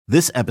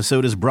This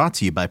episode is brought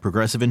to you by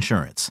Progressive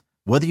Insurance.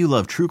 Whether you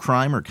love true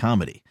crime or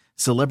comedy,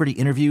 celebrity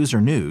interviews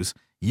or news,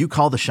 you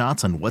call the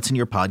shots on what's in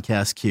your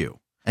podcast queue.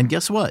 And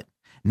guess what?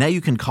 Now you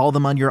can call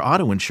them on your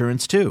auto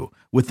insurance too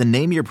with the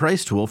Name Your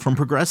Price tool from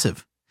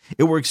Progressive.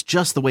 It works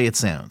just the way it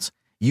sounds.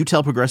 You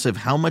tell Progressive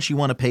how much you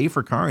want to pay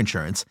for car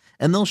insurance,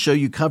 and they'll show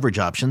you coverage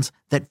options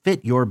that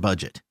fit your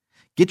budget.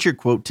 Get your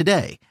quote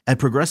today at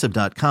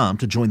Progressive.com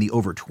to join the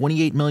over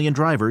 28 million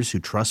drivers who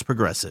trust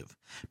Progressive.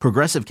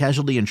 Progressive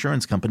Casualty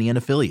Insurance Company and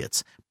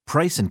Affiliates.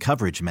 Price and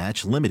coverage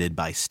match limited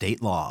by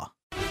state law.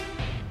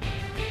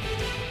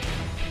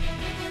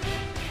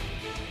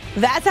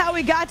 That's how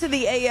we got to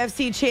the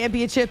AFC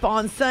Championship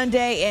on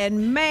Sunday,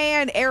 and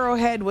man,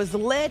 Arrowhead was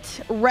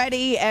lit,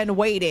 ready, and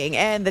waiting,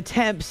 and the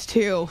temps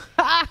too.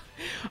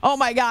 Oh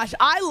my gosh,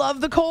 I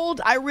love the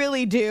cold, I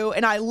really do,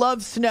 and I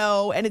love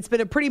snow, and it's been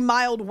a pretty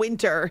mild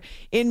winter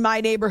in my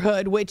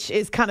neighborhood, which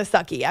is kind of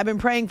sucky. I've been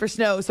praying for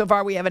snow. So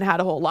far, we haven't had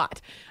a whole lot.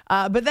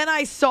 But then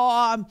I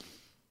saw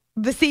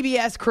the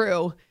CBS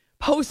crew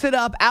posted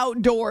up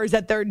outdoors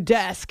at their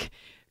desk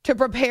to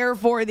prepare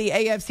for the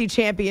AFC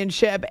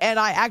Championship, and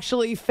I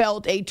actually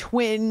felt a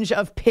twinge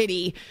of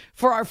pity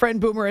for our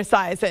friend Boomer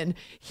Esiason.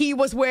 He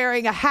was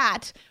wearing a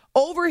hat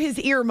over his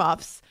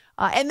earmuffs,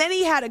 and then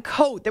he had a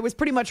coat that was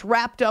pretty much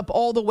wrapped up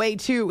all the way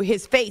to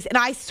his face, and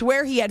I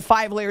swear he had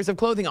 5 layers of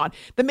clothing on.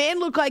 The man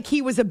looked like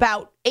he was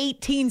about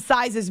 18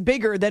 sizes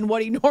bigger than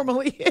what he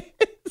normally is.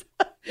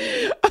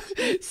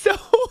 So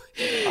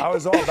I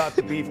was all about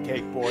the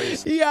beefcake,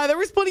 boys. Yeah, there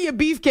was plenty of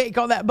beefcake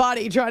on that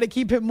body trying to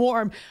keep him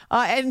warm.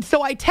 And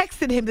so I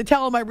texted him to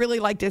tell him I really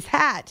liked his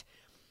hat.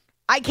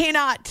 I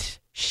cannot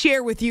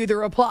share with you the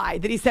reply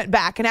that he sent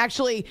back. And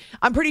actually,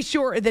 I'm pretty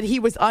sure that he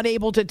was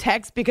unable to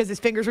text because his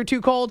fingers were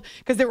too cold,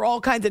 because there were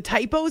all kinds of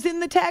typos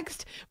in the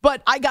text.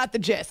 But I got the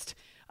gist.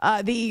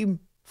 The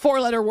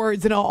 4-letter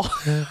words and all.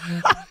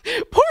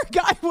 Poor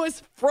guy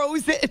was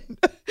frozen.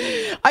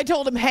 I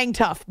told him, hang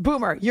tough.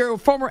 Boomer, you're a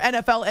former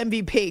NFL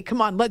MVP. Come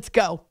on, let's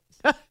go.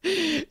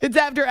 It's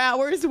After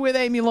Hours with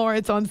Amy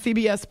Lawrence on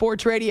CBS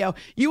Sports Radio.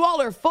 You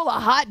all are full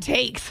of hot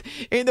takes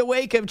in the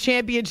wake of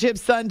Championship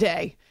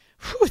Sunday.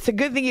 Whew, it's a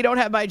good thing you don't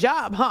have my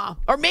job, huh?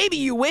 Or maybe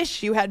you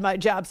wish you had my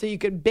job so you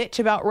could bitch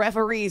about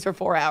referees for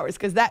 4 hours,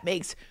 because that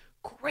makes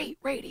great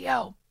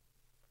radio.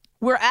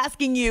 We're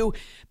asking you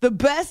the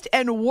best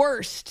and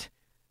worst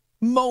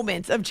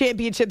moments of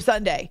Championship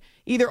Sunday,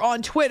 either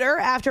on Twitter,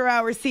 After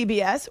Hours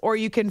CBS, or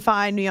you can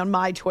find me on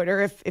my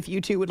Twitter if you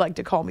two would like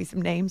to call me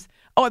some names.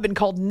 Oh, I've been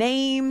called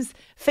names.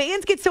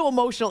 Fans get so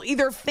emotional,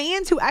 either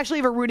fans who actually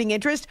have a rooting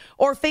interest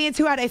or fans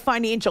who had a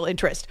financial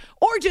interest,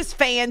 or just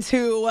fans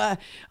who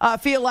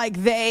feel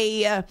like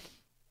they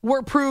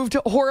were proved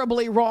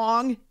horribly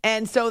wrong,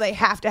 and so they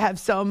have to have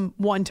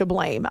someone to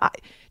blame.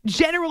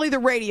 Generally, the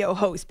radio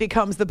host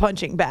becomes the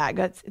punching bag.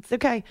 It's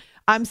okay.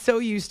 I'm so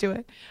used to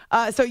it.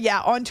 So,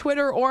 yeah, on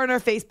Twitter or on our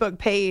Facebook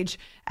page,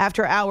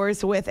 After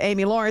Hours with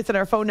Amy Lawrence, and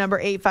our phone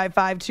number,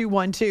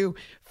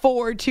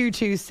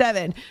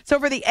 855-212-4227. So,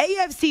 for the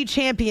AFC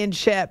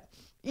Championship,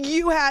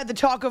 you had the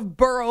talk of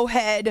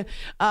Burrowhead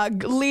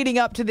leading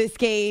up to this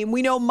game.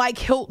 We know Mike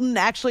Hilton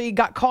actually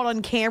got caught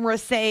on camera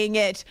saying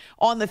it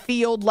on the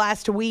field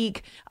last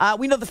week.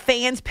 We know the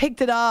fans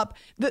picked it up.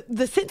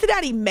 The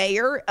Cincinnati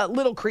mayor, a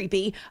little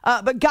creepy,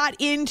 but got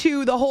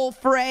into the whole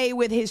fray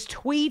with his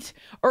tweet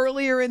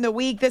earlier in the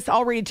week. This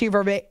I'll read it to you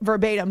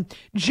verbatim.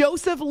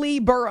 Joseph Lee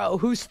Burrow,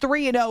 who's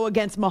 3-0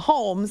 against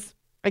Mahomes,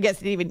 I guess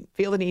didn't even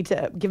feel the need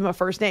to give him a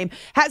first name,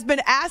 has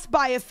been asked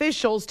by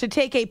officials to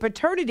take a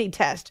paternity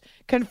test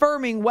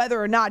confirming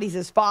whether or not he's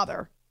his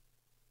father.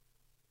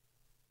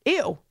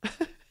 Ew.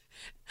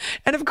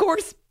 And of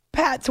course,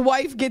 Pat's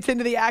wife gets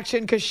into the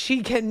action because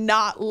she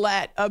cannot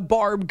let a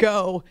Barb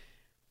go.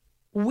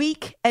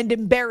 Weak and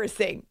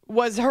embarrassing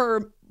was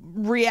her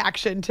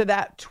reaction to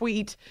that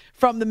tweet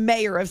from the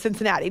mayor of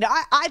Cincinnati. Now,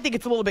 I think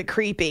it's a little bit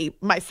creepy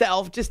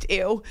myself, just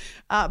ew.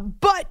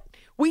 But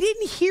we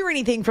didn't hear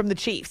anything from the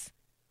Chiefs.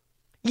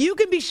 You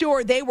can be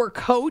sure they were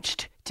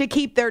coached to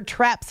keep their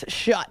traps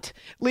shut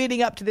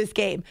leading up to this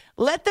game.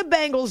 Let the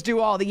Bengals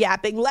do all the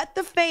yapping. Let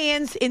the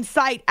fans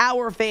incite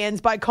our fans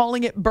by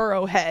calling it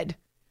Burrowhead.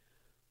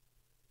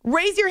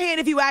 Raise your hand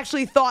if you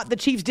actually thought the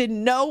Chiefs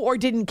didn't know or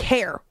didn't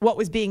care what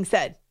was being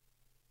said.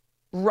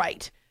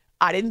 Right.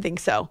 I didn't think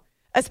so.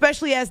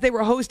 Especially as they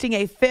were hosting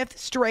a 5th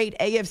straight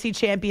AFC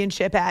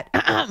Championship at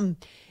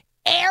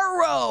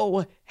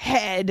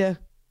Arrowhead.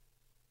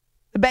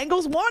 The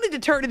Bengals wanted to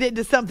turn it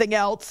into something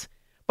else,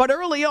 but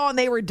early on,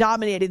 they were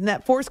dominated in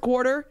that fourth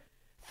quarter.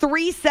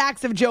 3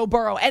 sacks of Joe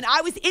Burrow. And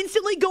I was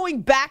instantly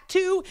going back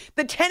to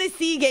the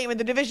Tennessee game in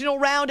the divisional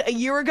round a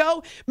year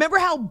ago. Remember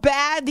how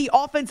bad the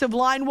offensive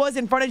line was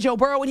in front of Joe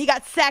Burrow when he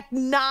got sacked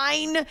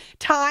 9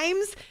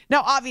 times?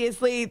 Now,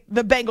 obviously,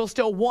 the Bengals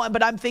still won,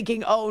 but I'm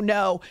thinking, oh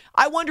no.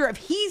 I wonder if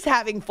he's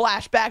having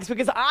flashbacks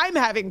because I'm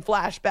having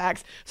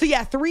flashbacks. So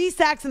yeah, 3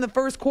 sacks in the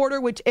first quarter,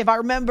 which if I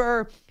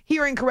remember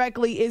hearing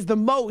correctly is the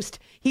most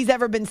he's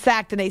ever been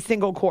sacked in a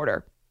single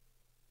quarter.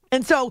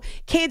 And so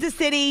Kansas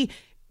City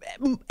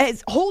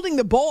is holding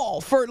the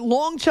ball for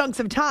long chunks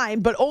of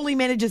time, but only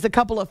manages a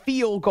couple of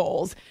field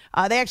goals.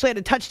 They actually had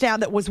a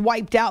touchdown that was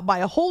wiped out by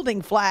a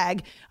holding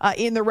flag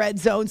in the red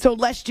zone. So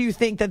lest you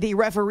think that the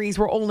referees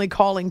were only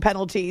calling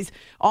penalties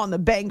on the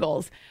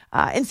Bengals.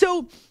 And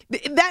so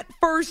that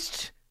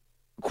first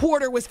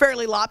quarter was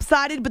fairly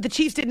lopsided, but the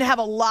Chiefs didn't have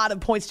a lot of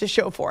points to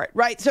show for it,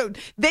 right? So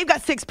they've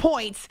got 6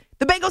 points.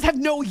 The Bengals have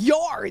no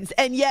yards,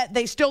 and yet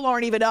they still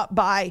aren't even up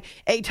by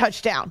a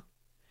touchdown.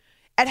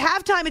 At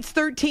halftime, it's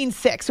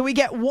 13-6. So we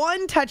get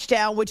one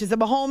touchdown, which is a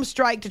Mahomes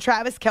strike to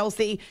Travis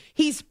Kelce.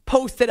 He's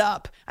posted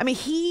up. I mean,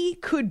 he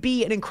could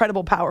be an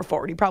incredible power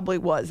forward. He probably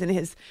was in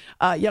his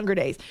younger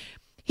days.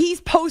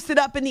 He's posted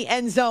up in the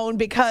end zone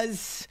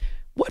because...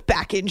 what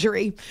back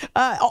injury?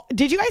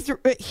 Did you guys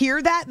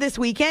hear that this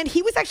weekend?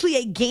 He was actually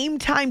a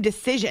game-time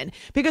decision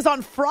because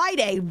on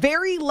Friday,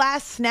 very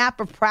last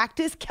snap of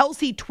practice,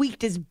 Kelce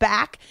tweaked his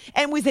back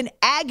and was in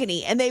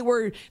agony, and they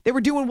were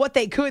doing what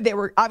they could. They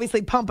were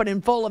obviously pumping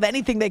him full of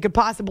anything they could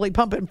possibly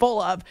pump him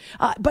full of,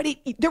 but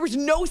there was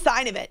no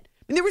sign of it.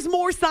 And there was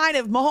more sign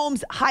of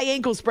Mahomes' high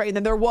ankle sprain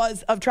than there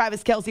was of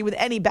Travis Kelce with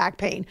any back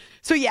pain.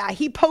 So, yeah,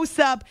 he posts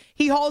up.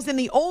 He hauls in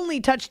the only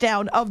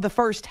touchdown of the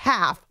first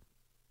half.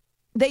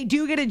 They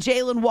do get a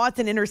Jalen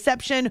Watson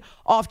interception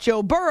off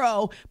Joe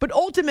Burrow, but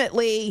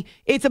ultimately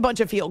it's a bunch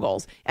of field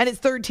goals, and it's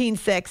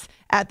 13-6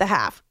 at the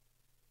half.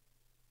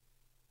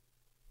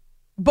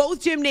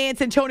 Both Jim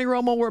Nantz and Tony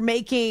Romo were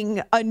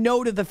making a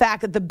note of the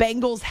fact that the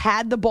Bengals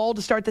had the ball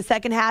to start the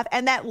second half,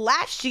 and that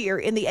last year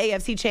in the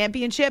AFC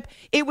Championship,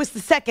 it was the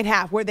second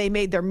half where they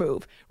made their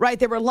move, right?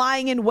 They were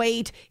lying in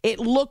wait. It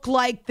looked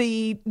like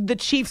the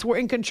Chiefs were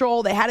in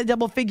control. They had a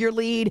double-figure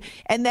lead,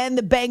 and then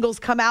the Bengals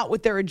come out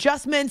with their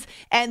adjustments,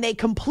 and they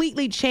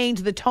completely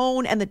changed the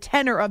tone and the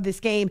tenor of this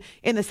game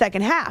in the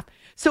second half.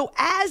 So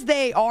as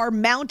they are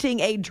mounting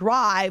a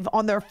drive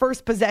on their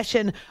first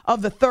possession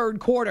of the third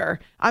quarter,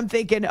 I'm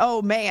thinking,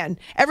 oh, man.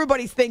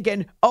 Everybody's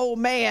thinking, oh,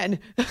 man,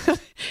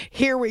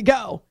 here we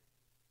go.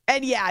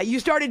 And, yeah, you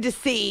started to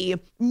see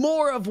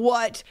more of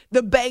what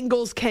the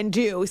Bengals can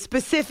do,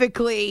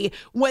 specifically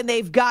when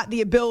they've got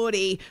the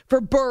ability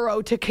for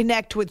Burrow to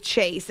connect with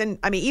Chase. And,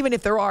 I mean, even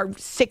if there are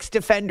 6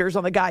 defenders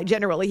on the guy,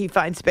 generally he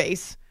finds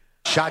space.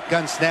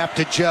 Shotgun snap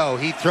to Joe.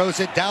 He throws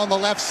it down the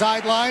left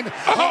sideline.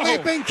 A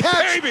leaping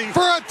catch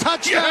for a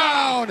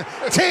touchdown.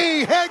 Yeah.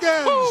 T.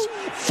 Higgins,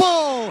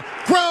 full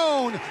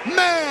grown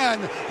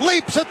man,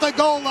 leaps at the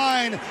goal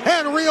line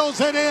and reels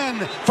it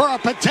in for a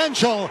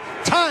potential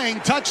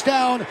tying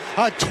touchdown.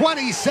 A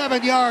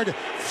 27-yard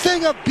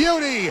thing of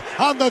beauty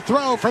on the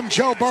throw from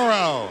Joe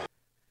Burrow.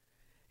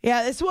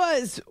 Yeah, this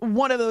was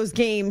one of those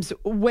games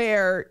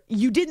where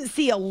you didn't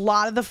see a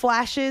lot of the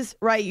flashes,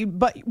 right?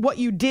 But what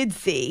you did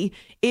see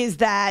is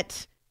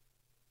that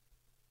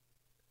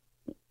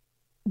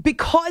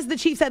because the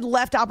Chiefs had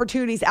left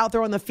opportunities out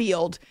there on the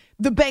field,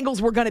 the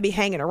Bengals were going to be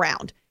hanging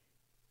around.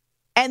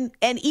 And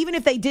even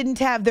if they didn't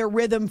have their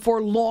rhythm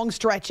for long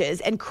stretches,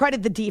 and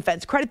credit the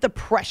defense, credit the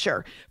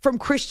pressure from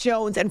Chris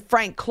Jones and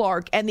Frank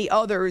Clark and the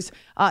others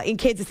in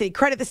Kansas City,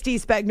 credit the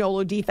Steve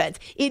Spagnuolo defense,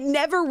 it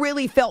never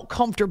really felt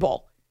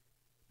comfortable.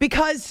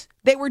 Because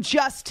they were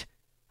just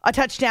a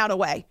touchdown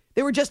away.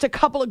 They were just a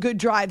couple of good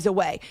drives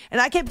away.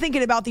 And I kept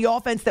thinking about the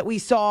offense that we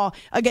saw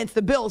against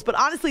the Bills. But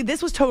honestly,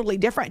 this was totally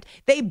different.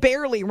 They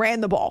barely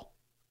ran the ball.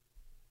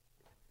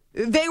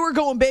 They were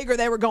going big or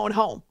they were going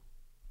home.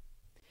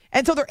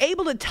 And so they're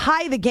able to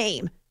tie the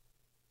game.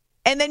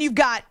 And then you've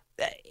got,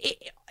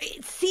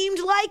 it seemed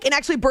like, and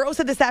actually Burrow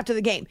said this after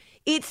the game,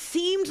 it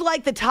seemed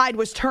like the tide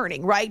was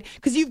turning, right?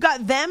 Because you've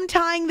got them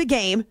tying the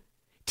game.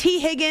 T.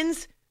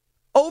 Higgins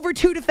over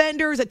 2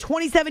 defenders, a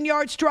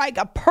 27-yard strike,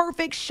 a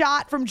perfect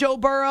shot from Joe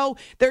Burrow.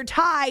 They're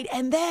tied.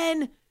 And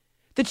then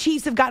the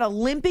Chiefs have got a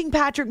limping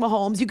Patrick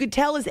Mahomes. You could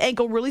tell his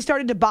ankle really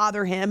started to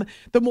bother him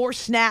the more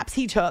snaps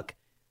he took.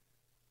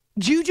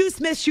 Juju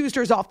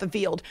Smith-Schuster's off the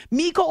field.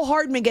 Mecole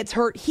Hardman gets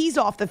hurt. He's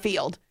off the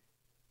field.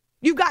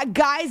 You've got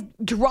guys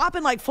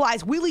dropping like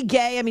flies. Willie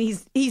Gay, I mean,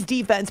 he's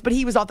defense, but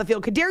he was off the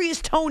field. Kadarius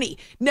Toney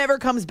never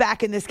comes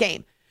back in this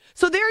game.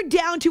 So they're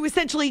down to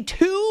essentially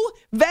 2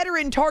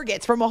 veteran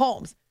targets for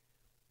Mahomes.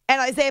 And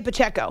Isaiah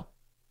Pacheco,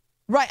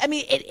 right? I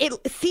mean,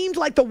 it seemed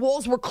like the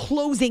walls were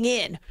closing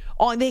in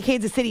on the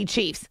Kansas City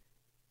Chiefs.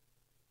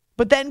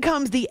 But then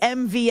comes the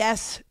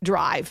MVS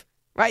drive,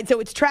 right? So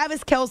it's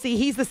Travis Kelce.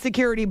 He's the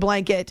security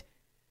blanket.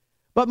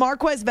 But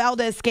Marquez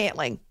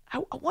Valdes-Scantling,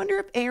 I wonder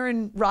if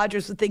Aaron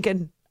Rodgers was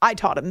thinking, I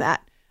taught him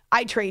that.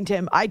 I trained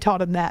him. I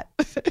taught him that.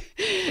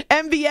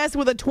 MVS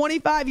with a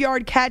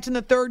 25-yard catch in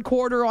the third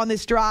quarter on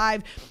this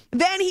drive.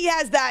 Then he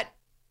has that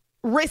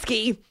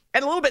risky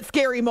and a little bit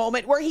scary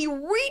moment where he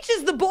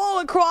reaches the ball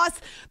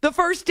across the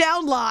first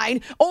down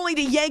line only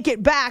to yank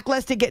it back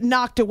lest it get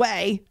knocked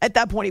away. At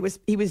that point,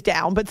 he was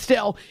down, but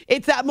still,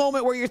 it's that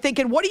moment where you're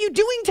thinking, what are you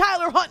doing,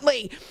 Tyler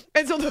Huntley?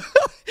 And so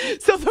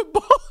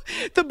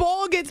the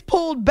ball gets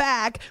pulled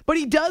back, but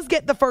he does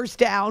get the first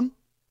down.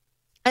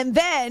 And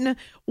then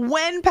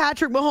when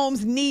Patrick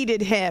Mahomes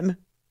needed him,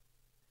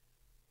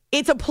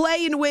 It's a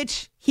play in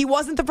which he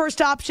wasn't the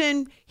first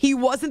option. He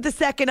wasn't the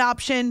second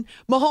option.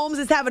 Mahomes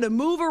is having to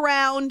move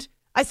around.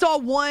 I saw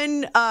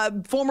one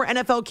former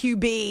NFL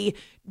QB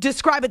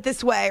describe it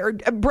this way or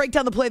break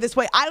down the play this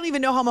way. I don't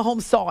even know how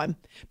Mahomes saw him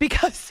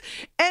because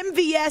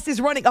MVS is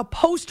running a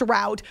post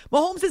route.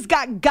 Mahomes has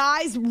got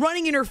guys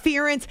running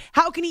interference.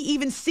 How can he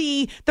even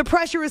see the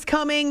pressure is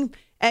coming?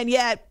 And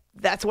yet,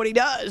 that's what he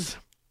does.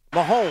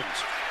 Mahomes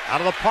out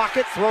of the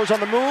pocket, throws on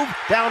the move,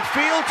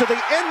 downfield to the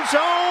end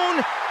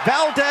zone.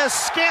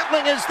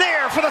 Valdez-Scantling is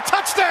there for the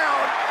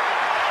touchdown.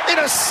 In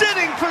a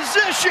sitting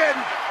position,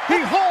 he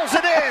hauls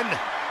it in.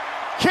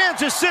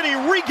 Kansas City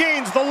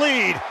regains the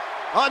lead.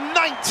 A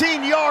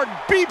 19-yard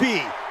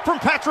BB from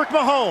Patrick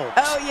Mahomes.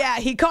 Oh, yeah.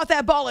 He caught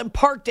that ball and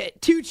parked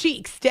it. 2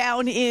 cheeks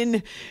down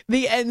in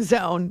the end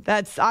zone.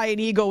 That's Ian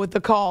Eagle with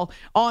the call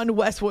on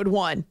Westwood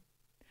One.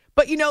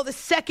 But, the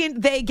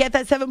second they get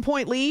that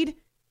 7-point lead,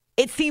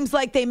 it seems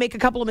like they make a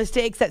couple of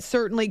mistakes that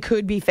certainly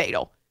could be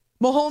fatal.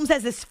 Mahomes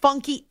has this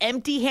funky,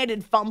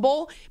 empty-handed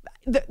fumble.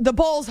 The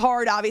ball's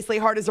hard, obviously,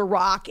 hard as a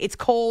rock. It's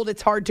cold.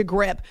 It's hard to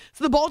grip.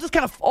 So the ball just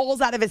kind of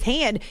falls out of his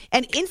hand,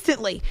 and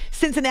instantly,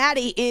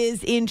 Cincinnati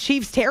is in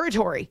Chiefs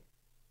territory.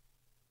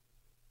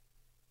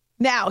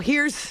 Now,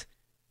 here's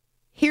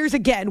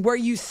again where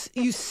you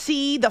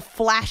see the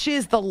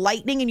flashes, the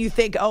lightning, and you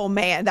think, oh,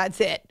 man, that's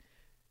it.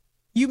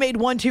 You made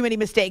one too many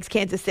mistakes,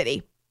 Kansas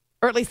City.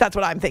 Or at least that's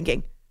what I'm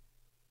thinking.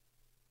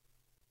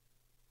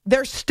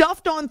 They're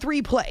stuffed on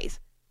 3 plays,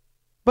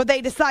 but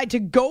they decide to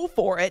go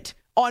for it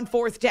on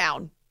 4th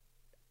down.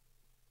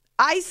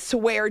 I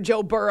swear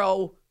Joe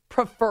Burrow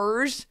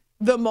prefers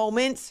the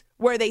moments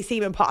where they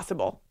seem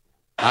impossible.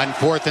 On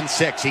 4th and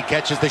 6, he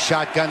catches the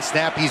shotgun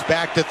snap. He's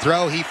back to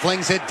throw. He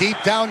flings it deep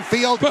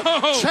downfield.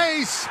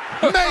 Chase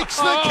makes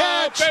the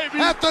catch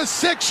at the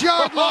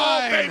 6-yard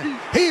line.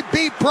 He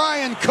beat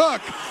Brian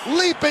Cook,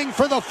 leaping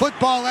for the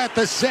football at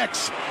the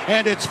 6.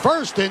 And it's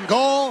 1st and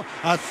goal,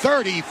 a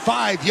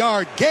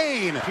 35-yard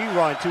gain.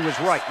 Perine to his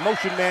right.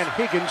 Motion man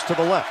Higgins to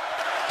the left.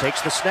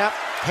 Takes the snap.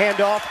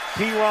 Handoff.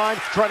 Perine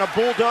trying to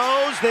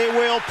bulldoze. They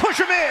will push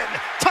him in.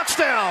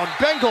 Touchdown,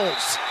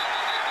 Bengals.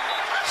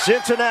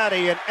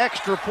 Cincinnati an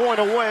extra point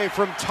away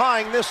from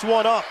tying this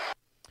one up.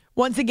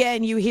 Once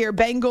again, you hear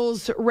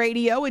Bengals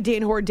radio with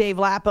Dan Hoard, Dave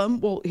Lapham.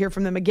 We'll hear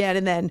from them again,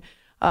 and then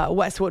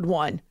Westwood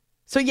One.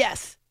 So,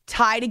 yes,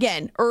 tied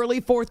again.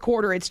 Early 4th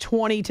quarter, it's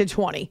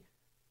 20-20.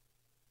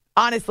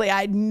 Honestly,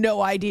 I had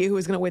no idea who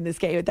was going to win this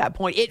game at that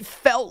point. It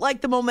felt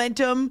like the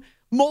momentum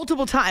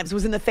multiple times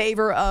was in the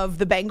favor of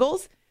the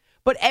Bengals,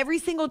 but every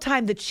single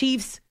time the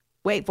Chiefs,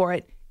 wait for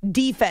it,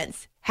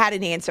 defense had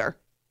an answer.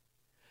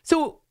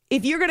 So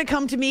if you're going to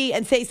come to me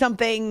and say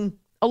something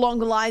along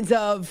the lines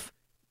of,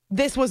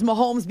 this was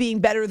Mahomes being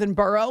better than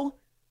Burrow,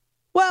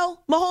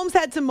 well, Mahomes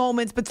had some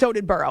moments, but so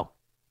did Burrow.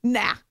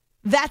 Nah,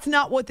 that's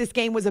not what this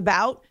game was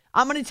about.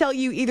 I'm going to tell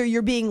you either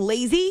you're being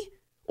lazy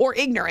or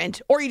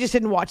ignorant, or you just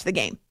didn't watch the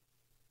game.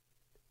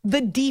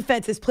 The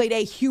defense has played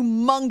a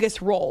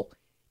humongous role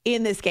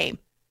in this game.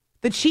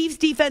 The Chiefs'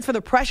 defense, for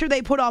the pressure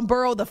they put on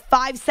Burrow, the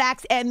 5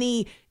 sacks and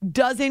the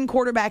 12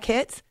 quarterback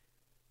hits.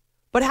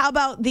 But how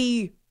about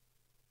the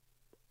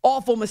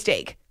awful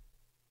mistake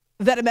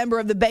that a member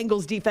of the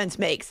Bengals defense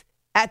makes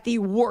at the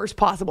worst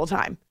possible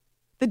time?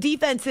 The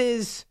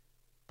defenses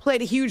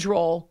played a huge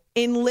role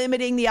in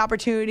limiting the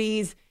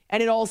opportunities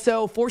and in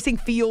also forcing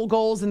field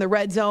goals in the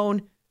red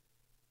zone.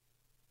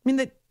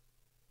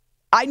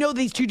 I know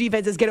these 2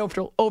 defenses get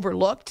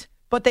overlooked,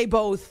 but they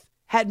both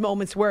had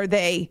moments where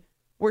they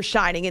were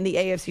shining in the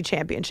AFC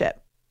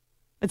Championship.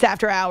 It's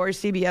After Hours,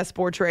 CBS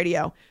Sports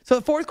Radio. So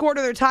the 4th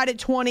quarter, they're tied at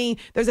 20.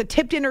 There's a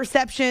tipped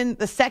interception,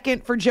 the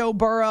second for Joe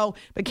Burrow,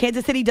 but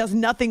Kansas City does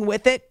nothing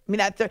with it.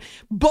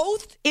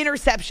 Both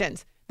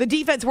interceptions. The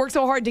defense worked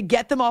so hard to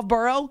get them off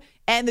Burrow,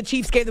 and the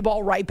Chiefs gave the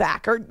ball right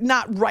back. Or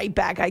not right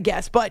back, I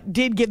guess, but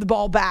did give the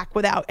ball back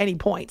without any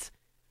points.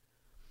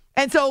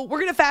 And so we're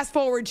going to fast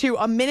forward to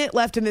a minute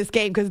left in this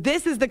game because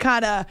this is the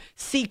kind of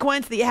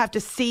sequence that you have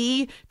to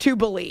see to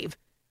believe.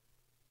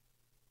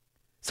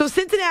 So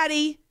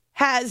Cincinnati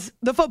has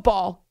the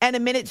football and a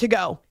minute to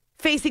go,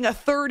 facing a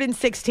 3rd and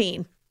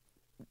 16.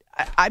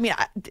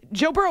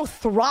 Joe Burrow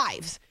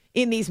thrives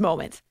in these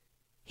moments.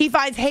 He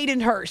finds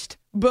Hayden Hurst.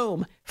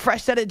 Boom.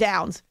 Fresh set of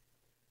downs.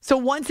 So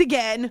once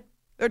again,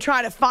 they're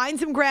trying to find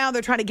some ground.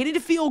 They're trying to get into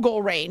field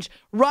goal range.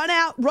 Run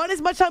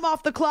as much time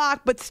off the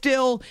clock, but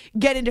still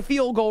get into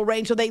field goal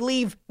range. So they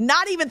leave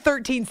not even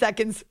 13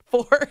 seconds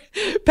for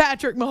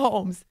Patrick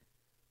Mahomes.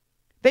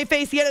 They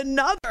face yet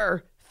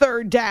another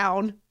 3rd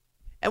down.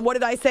 And what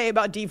did I say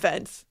about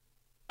defense?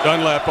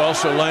 Dunlap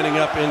also lining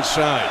up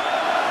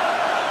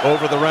inside.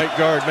 Over the right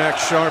guard,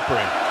 Max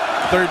Sharpering.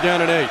 3rd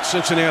down and 8.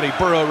 Cincinnati,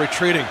 Burrow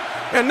retreating.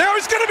 And now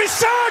he's going to be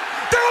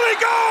sacked. Down he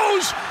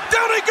goes.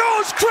 Down he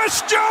goes.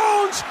 Chris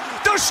Jones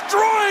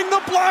destroying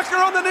the blocker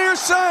on the near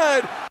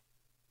side.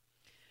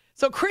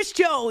 So Chris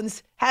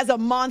Jones has a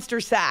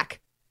monster sack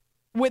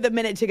with a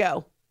minute to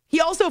go. He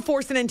also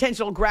forced an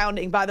intentional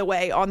grounding, by the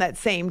way, on that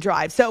same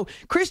drive. So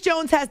Chris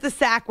Jones has the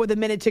sack with a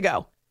minute to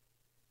go.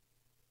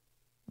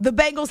 The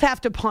Bengals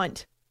have to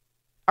punt.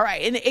 All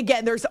right, and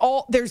again,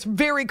 there's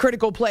very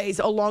critical plays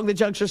along the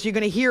juncture, so you're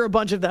going to hear a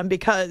bunch of them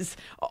because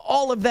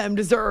all of them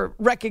deserve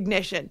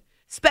recognition.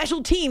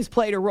 Special teams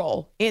played a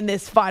role in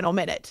this final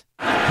minute.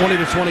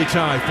 20-20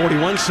 tie,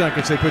 41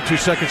 seconds. They put 2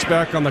 seconds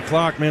back on the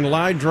clock. Man,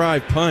 line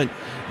drive punt,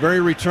 very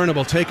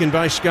returnable, taken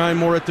by Sky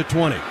Moore at the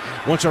 20.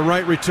 Wants a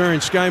right return.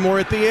 Sky Moore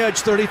at the edge,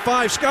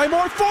 35. Sky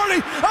Moore,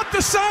 40, up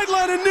the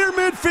sideline and near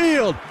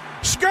midfield.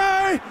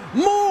 Sky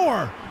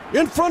Moore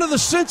in front of the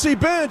Cincy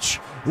bench.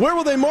 Where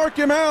will they mark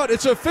him out?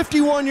 It's a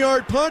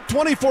 51-yard punt,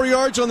 24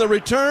 yards on the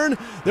return.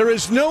 There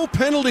is no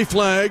penalty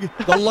flag.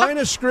 The line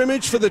of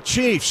scrimmage for the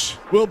Chiefs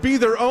will be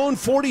their own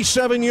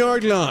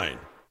 47-yard line.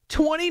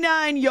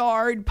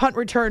 29-yard punt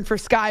return for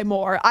Sky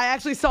Moore. I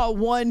actually saw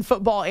one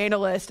football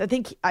analyst, I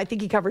think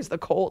he covers the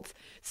Colts,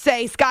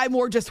 say Sky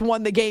Moore just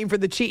won the game for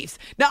the Chiefs.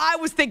 Now, I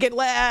was thinking,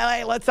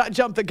 let's not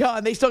jump the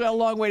gun. They still got a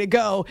long way to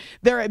go.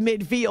 They're at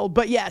midfield.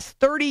 But yes,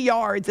 30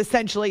 yards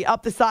essentially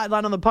up the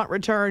sideline on the punt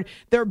return.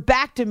 They're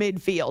back to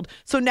midfield.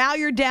 So now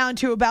you're down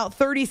to about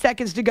 30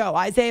 seconds to go.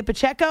 Isaiah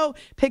Pacheco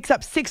picks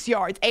up 6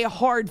 yards, a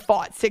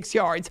hard-fought 6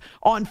 yards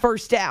on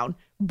first down.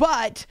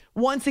 But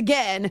once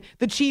again,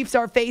 the Chiefs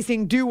are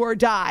facing do or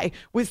die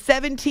with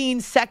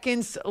 17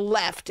 seconds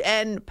left.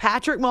 And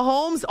Patrick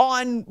Mahomes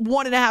on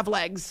 1.5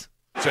 legs.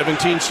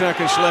 17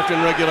 seconds left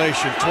in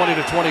regulation.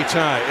 20-20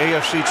 tie.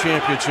 AFC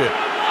Championship.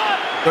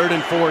 3rd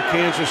and 4,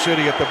 Kansas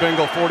City at the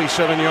Bengal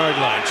 47-yard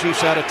line.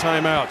 Chiefs out of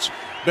timeouts.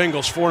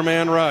 Bengals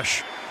 4-man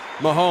rush.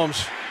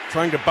 Mahomes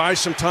trying to buy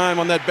some time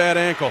on that bad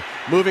ankle.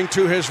 Moving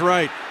to his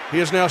right. He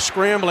is now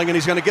scrambling, and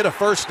he's going to get a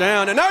first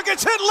down. And now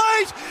gets hit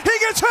late. He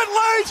gets hit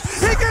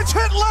late. He gets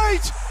hit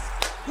late.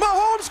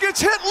 Mahomes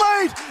gets hit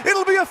late.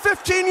 It'll be a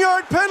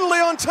 15-yard penalty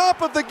on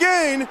top of the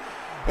gain.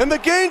 And the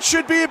gain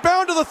should be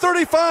bound to the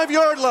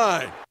 35-yard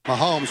line.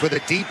 Mahomes with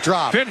a deep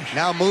drop. Finish.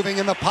 Now moving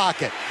in the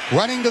pocket.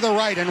 Running to the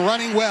right and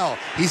running well.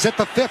 He's at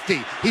the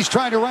 50. He's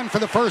trying to run for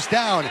the first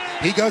down.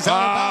 He goes out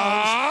of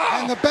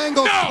bounds. And the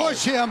Bengals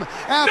push him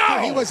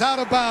after he was out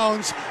of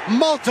bounds.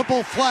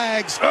 Multiple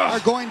flags are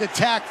going to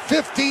tack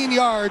 15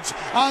 yards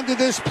onto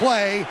this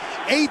play.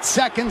 8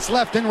 seconds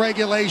left in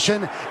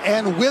regulation.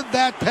 And with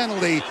that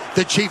penalty,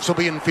 the Chiefs will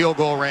be in field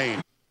goal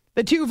range.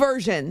 The two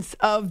versions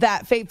of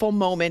that fateful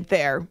moment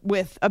there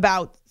with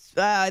about,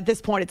 at this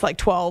point, it's like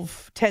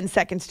 10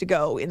 seconds to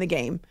go in the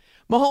game.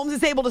 Mahomes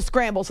is able to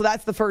scramble, so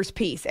that's the first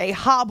piece. A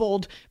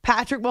hobbled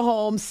Patrick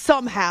Mahomes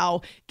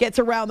somehow gets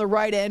around the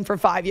right end for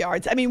 5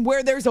 yards. I mean,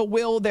 where there's a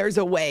will, there's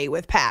a way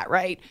with Pat,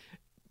 right?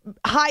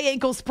 High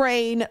ankle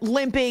sprain,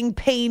 limping,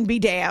 pain be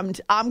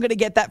damned. I'm going to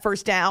get that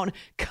first down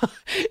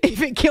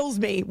if it kills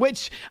me,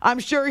 which I'm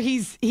sure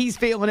he's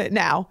feeling it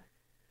now.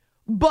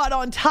 But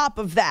on top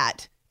of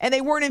that, and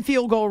they weren't in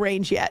field goal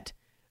range yet,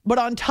 but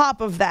on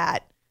top of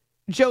that,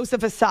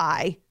 Joseph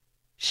Asai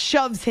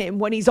shoves him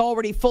when he's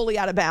already fully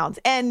out of bounds.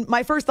 And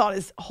my first thought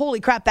is, holy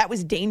crap, that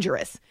was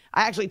dangerous.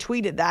 I actually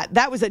tweeted that.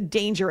 That was a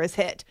dangerous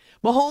hit.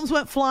 Mahomes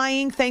went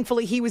flying.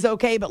 Thankfully, he was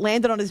okay, but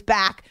landed on his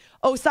back.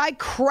 Osai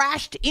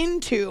crashed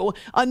into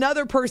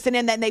another person,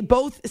 and then they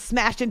both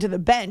smashed into the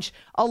bench.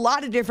 A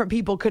lot of different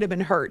people could have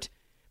been hurt.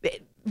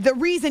 The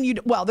reason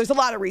there's a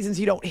lot of reasons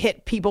you don't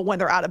hit people when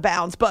they're out of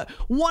bounds, but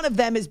one of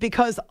them is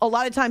because a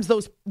lot of times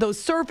those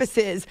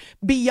surfaces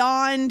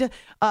beyond,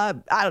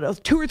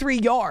 2 or 3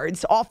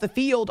 yards off the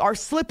field are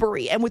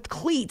slippery. And with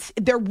cleats,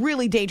 they're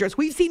really dangerous.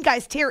 We've seen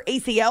guys tear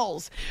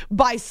ACLs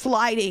by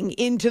sliding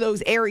into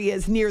those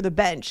areas near the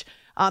bench.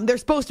 They're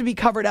supposed to be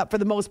covered up for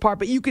the most part,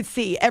 but you could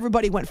see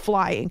everybody went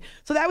flying.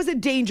 So that was a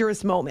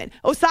dangerous moment.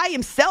 Osai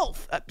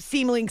himself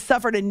seemingly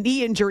suffered a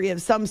knee injury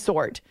of some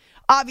sort.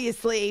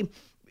 Obviously,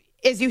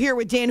 as you hear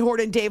with Dan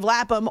Horton, Dave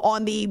Lapham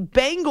on the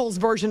Bengals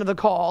version of the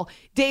call,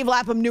 Dave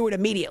Lapham knew it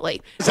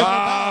immediately.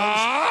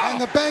 And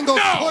the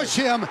Bengals push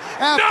him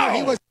after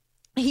he was.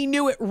 He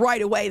knew it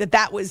right away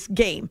that was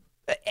game.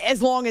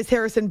 As long as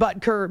Harrison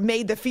Butker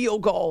made the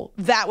field goal,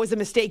 that was a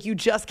mistake you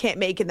just can't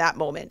make in that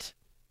moment.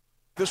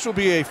 This will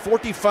be a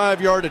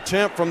 45-yard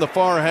attempt from the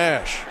far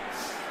hash.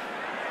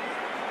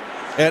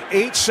 At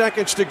 8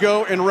 seconds to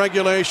go in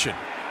regulation,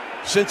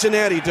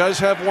 Cincinnati does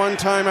have one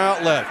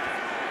timeout left.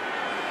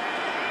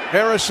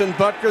 Harrison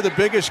Butker, the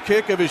biggest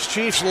kick of his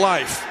Chiefs'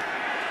 life.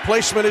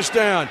 Placement is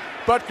down.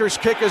 Butker's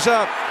kick is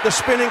up. The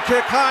spinning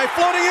kick high,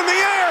 floating in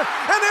the air,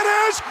 and it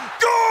is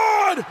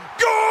good!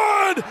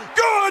 Good!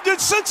 Good!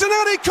 Did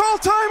Cincinnati call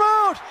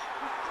timeout?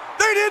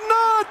 They did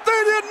not!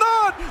 They did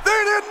not!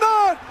 They did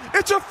not!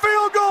 It's a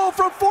field goal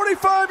from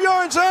 45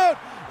 yards out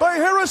by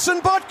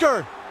Harrison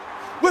Butker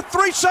with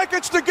 3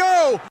 seconds to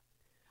go.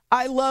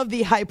 I love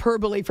the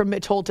hyperbole from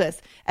Mitch Holthus,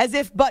 as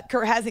if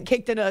Butker hasn't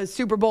kicked in a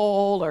Super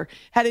Bowl or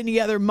had any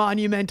other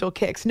monumental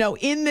kicks. No,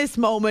 in this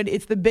moment,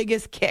 it's the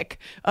biggest kick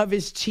of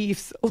his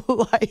Chiefs'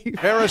 life.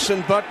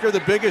 Harrison Butker,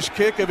 the biggest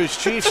kick of his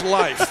Chiefs'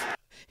 life.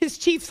 His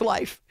Chiefs'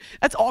 life.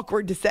 That's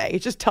awkward to say.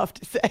 It's just tough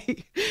to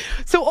say.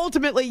 So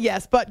ultimately,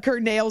 yes,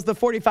 Butker nails the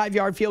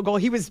 45-yard field goal.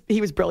 He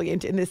was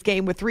brilliant in this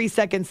game with 3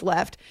 seconds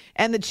left,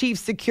 and the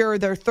Chiefs secure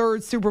their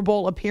 3rd Super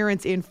Bowl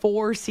appearance in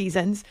 4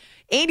 seasons.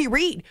 Andy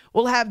Reid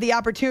will have the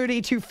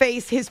opportunity to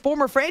face his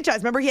former franchise.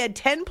 Remember, he had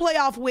 10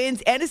 playoff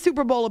wins and a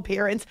Super Bowl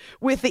appearance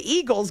with the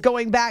Eagles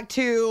going back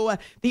to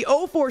the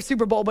 2004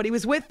 Super Bowl, but he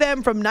was with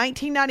them from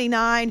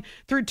 1999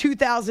 through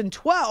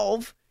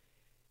 2012.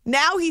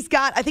 Now he's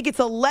got, I think it's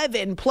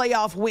 11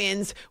 playoff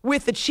wins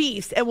with the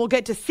Chiefs, and we'll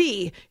get to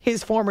see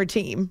his former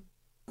team.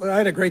 Well, I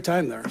had a great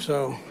time there.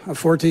 So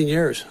 14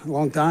 years, a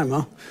long time,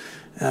 huh?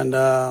 And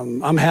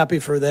I'm happy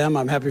for them.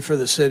 I'm happy for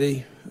the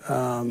city.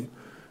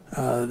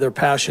 They're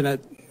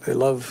passionate. They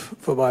love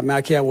football. I mean,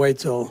 I can't wait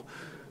till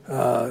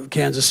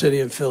Kansas City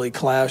and Philly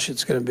clash.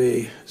 It's gonna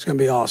be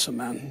awesome,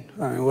 man.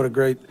 I mean, what a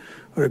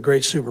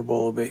great Super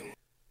Bowl it'll be.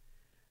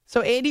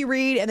 So Andy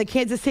Reid and the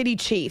Kansas City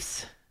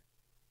Chiefs.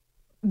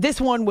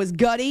 This one was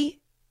gutty.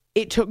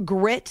 It took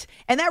grit,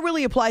 and that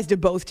really applies to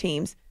both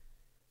teams.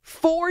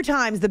 4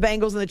 times the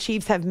Bengals and the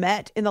Chiefs have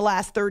met in the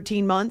last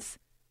 13 months.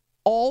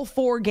 All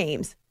 4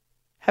 games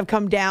have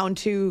come down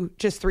to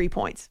just 3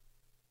 points.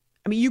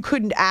 I mean, you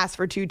couldn't ask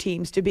for 2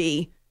 teams to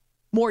be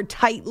more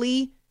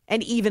tightly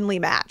and evenly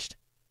matched.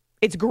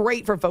 It's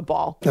great for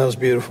football. That was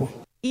beautiful.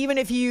 Even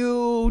if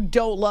you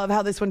don't love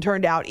how this one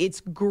turned out,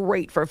 it's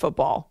great for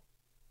football.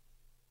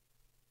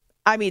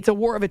 I mean, it's a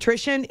war of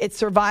attrition. It's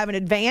survive and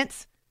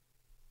advance.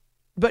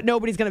 But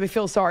nobody's going to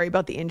feel sorry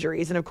about the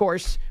injuries. And, of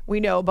course, we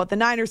know about the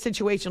Niners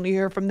situation. We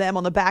hear from them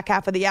on the back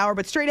half of the hour.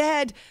 But straight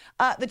ahead,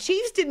 the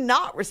Chiefs did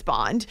not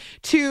respond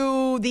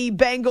to the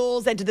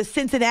Bengals and to the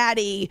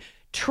Cincinnati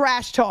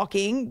trash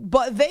talking,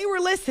 but they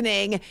were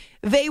listening.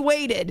 They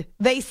waited.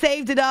 They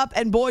saved it up,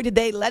 and boy, did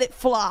they let it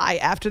fly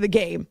after the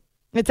game.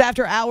 It's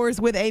After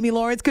Hours with Amy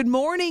Lawrence. Good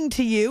morning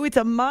to you. It's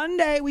a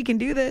Monday. We can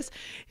do this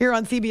here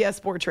on CBS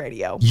Sports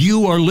Radio.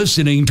 You are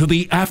listening to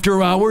the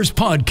After Hours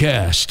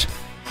podcast.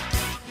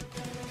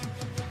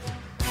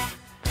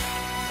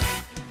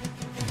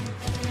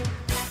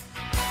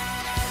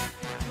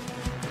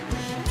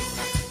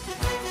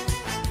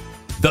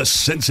 The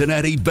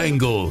Cincinnati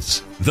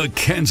Bengals, the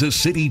Kansas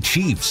City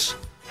Chiefs.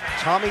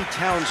 Tommy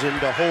Townsend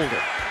to hold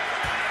it.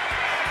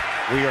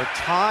 We are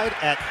tied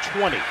at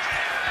 20.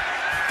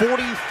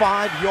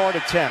 45-yard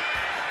attempt.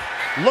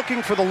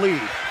 Looking for the lead.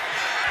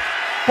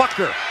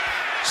 Butker.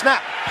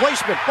 Snap.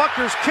 Placement.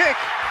 Butker's kick.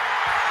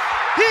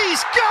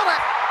 He's got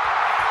it!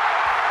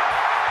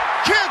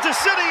 Kansas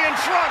City in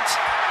front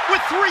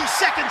with 3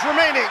 seconds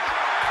remaining.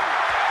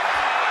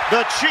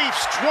 The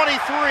Chiefs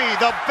 23.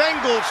 The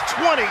Bengals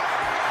 20.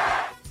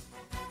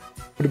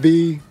 To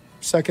be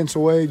seconds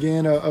away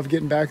again of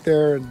getting back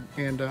there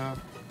and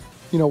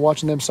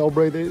watching them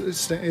celebrate,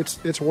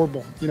 it's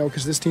horrible,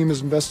 because this team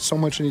has invested so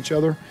much in each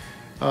other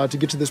to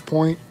get to this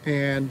point.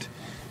 And,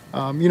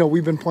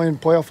 we've been playing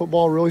playoff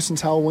football really since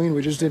Halloween.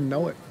 We just didn't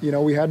know it.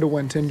 We had to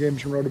win 10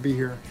 games in a row to be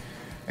here.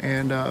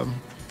 And,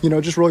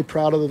 just really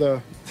proud of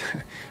the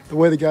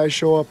way the guys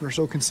show up and are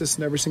so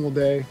consistent every single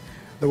day,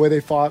 the way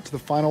they fought to the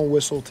final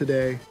whistle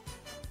today.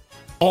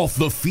 Off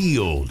the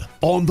field,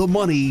 on the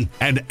money,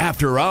 and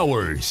after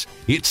hours,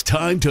 it's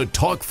time to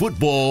talk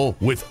football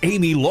with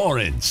Amy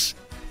Lawrence.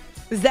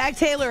 Zac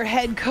Taylor,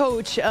 head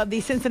coach of the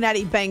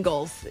Cincinnati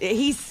Bengals.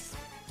 He's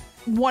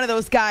one of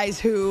those guys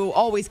who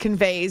always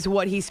conveys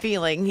what he's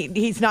feeling.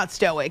 He's not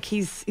stoic.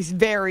 He's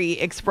very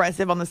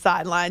expressive on the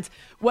sidelines,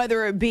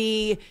 whether it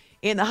be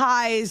in the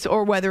highs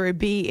or whether it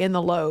be in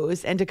the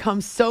lows, and to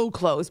come so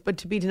close, but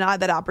to be denied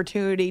that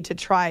opportunity to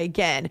try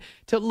again,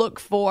 to look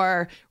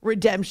for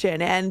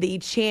redemption and the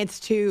chance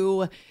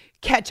to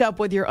catch up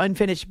with your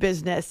unfinished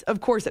business. Of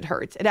course it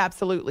hurts. It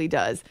absolutely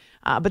does.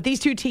 But these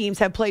 2 teams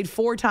have played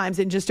 4 times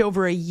in just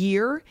over a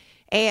year,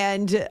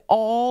 and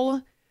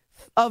all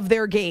of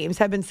their games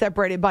have been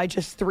separated by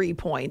just 3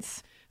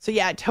 points. So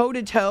yeah, toe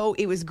to toe,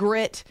 it was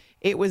grit,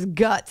 it was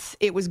guts,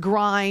 it was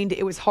grind,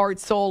 it was heart,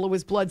 soul, it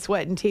was blood,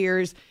 sweat, and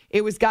tears.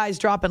 It was guys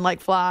dropping like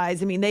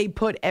flies. I mean, they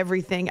put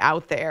everything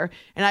out there.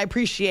 And I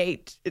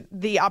appreciate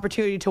the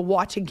opportunity to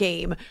watch a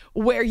game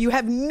where you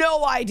have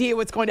no idea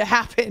what's going to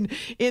happen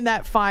in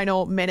that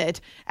final minute.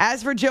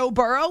 As for Joe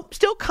Burrow,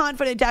 still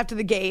confident after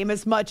the game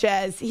as much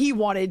as he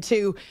wanted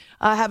to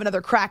have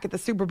another crack at the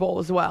Super Bowl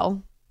as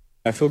well.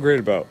 I feel great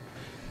about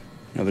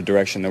the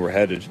direction that we're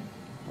headed.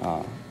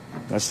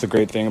 That's the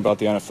great thing about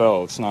the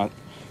NFL. It's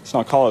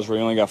not college where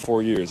you only got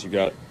 4 years. You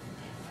got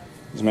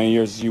as many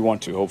years as you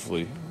want to,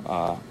 hopefully.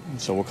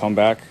 So we'll come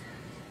back,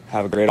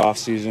 have a great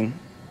offseason,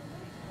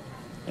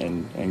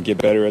 and get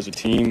better as a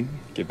team,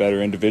 get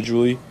better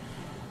individually,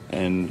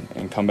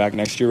 and come back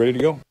next year ready to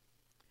go.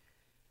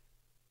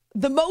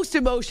 The most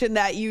emotion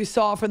that you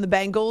saw from the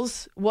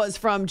Bengals was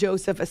from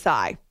Joseph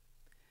Asai.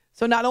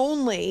 So not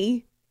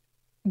only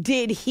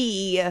did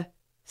he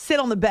sit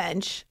on the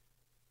bench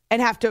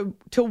and have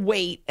to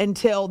wait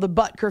until the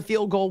Butker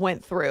field goal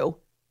went through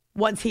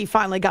once he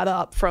finally got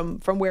up from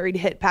where he'd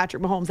hit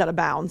Patrick Mahomes out of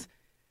bounds.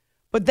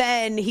 But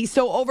then he's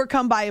so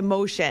overcome by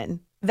emotion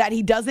that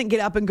he doesn't get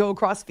up and go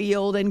across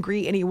field and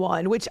greet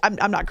anyone, which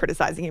I'm not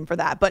criticizing him for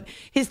that. But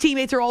his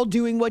teammates are all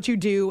doing what you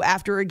do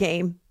after a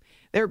game.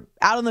 They're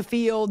out on the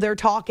field, they're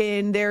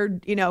talking, they're,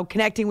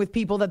 connecting with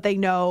people that they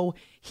know.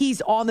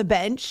 He's on the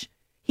bench.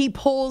 He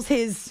pulls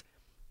his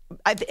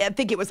I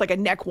think it was like a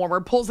neck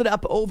warmer, pulls it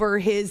up over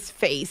his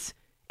face,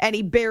 and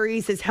he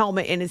buries his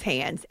helmet in his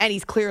hands, and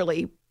he's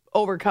clearly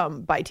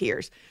overcome by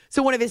tears.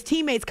 So one of his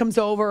teammates comes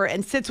over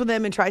and sits with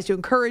him and tries to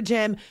encourage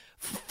him,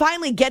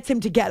 finally gets him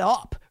to get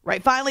up,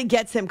 right? Finally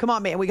gets him, come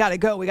on, man, we got to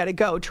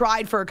go.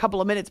 Tried for a couple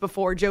of minutes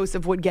before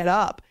Joseph would get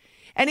up.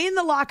 And in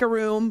the locker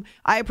room,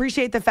 I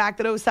appreciate the fact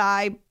that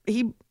Osai,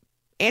 he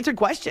answered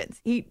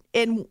questions.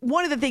 And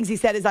one of the things he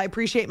said is, I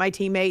appreciate my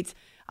teammates.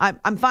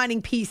 I'm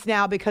finding peace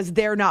now because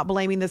they're not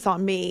blaming this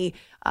on me,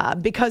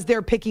 because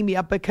they're picking me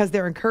up, because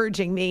they're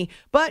encouraging me.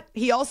 But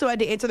he also had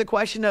to answer the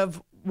question of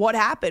what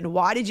happened.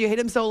 Why did you hit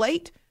him so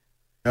late?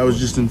 I was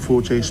just in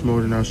full chase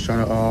mode, and I was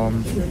trying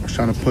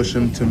to push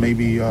him to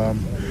maybe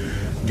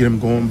get him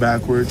going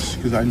backwards,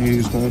 because I knew he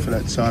was going for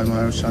that sideline.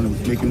 I was trying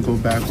to make him go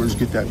backwards,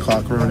 get that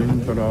clock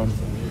running, but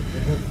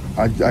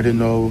I didn't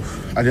know.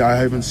 I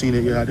haven't seen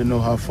it yet. I didn't know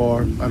how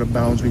far out of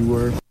bounds we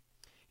were.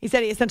 He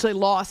said he essentially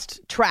lost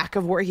track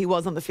of where he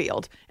was on the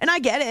field. And I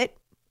get it.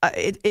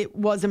 It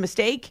was a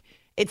mistake.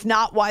 It's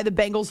not why the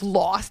Bengals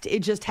lost. It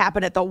just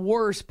happened at the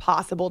worst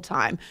possible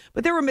time.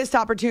 But there were missed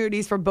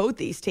opportunities for both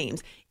these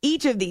teams.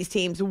 Each of these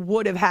teams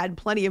would have had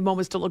plenty of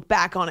moments to look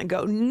back on and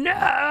go,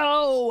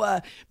 no,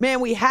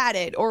 man, we had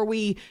it, or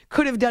we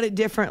could have done it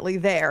differently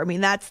there. I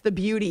mean, that's the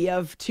beauty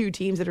of two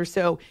teams that are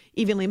so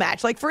evenly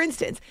matched. Like, for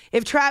instance,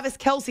 if Travis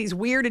Kelce's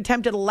weird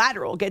attempt at a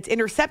lateral gets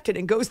intercepted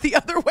and goes the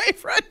other way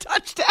for a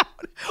touchdown,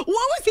 what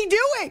was he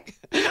doing?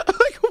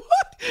 Like,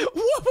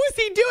 what was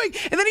he doing?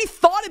 And then he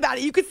thought about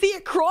it. You could see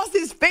it cross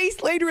his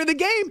face later in the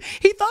game.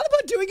 He thought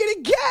about doing it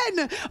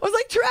again. I was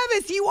like,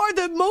 Travis, you are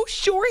the most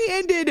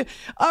sure-handed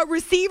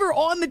receiver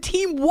on the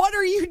team. What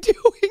are you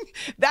doing?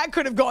 That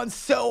could have gone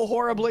so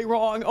horribly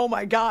wrong. Oh,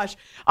 my gosh.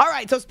 All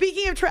right, so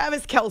speaking of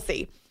Travis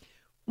Kelce,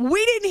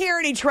 we didn't hear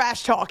any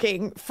trash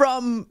talking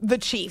from the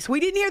Chiefs. We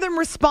didn't hear them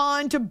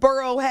respond to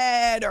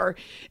Burrowhead or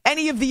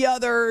any of the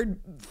other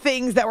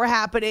things that were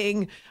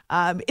happening.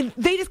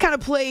 They just kind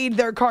of played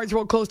their cards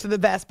real close to the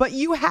vest. But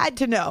you had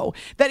to know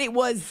that it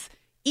was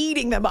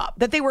eating them up,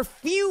 that they were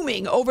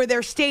fuming over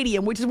their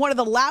stadium, which is one of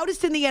the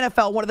loudest in the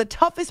NFL, one of the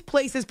toughest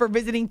places for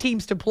visiting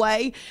teams to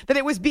play, that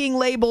it was being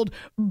labeled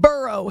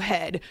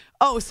Burrowhead.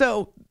 Oh,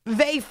 so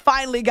they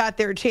finally got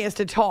their chance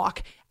to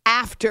talk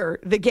after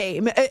the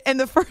game. And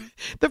the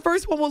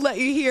first one we'll let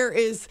you hear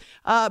is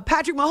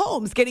Patrick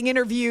Mahomes getting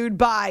interviewed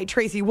by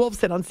Tracy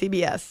Wolfson on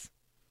CBS.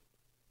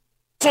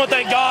 I want to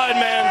thank God,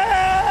 man.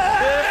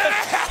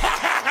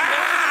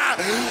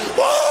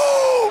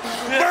 Woo!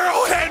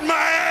 Burrowhead my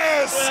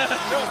ass!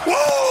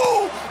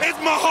 Woo! It's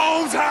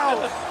Mahomes'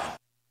 house!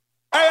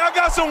 Hey, I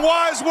got some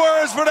wise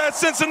words for that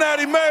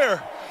Cincinnati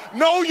mayor.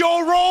 Know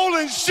your role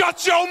and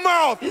shut your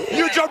mouth,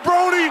 you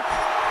jabroni!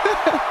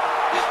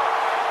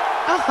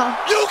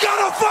 You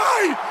gotta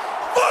fight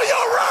for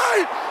your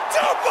right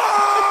to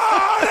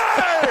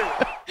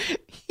party!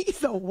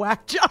 He's a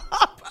whack job.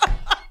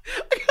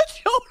 Like a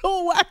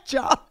total whack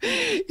job.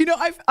 You know,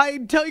 I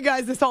tell you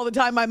guys this all the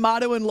time. My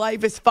motto in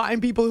life is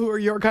find people who are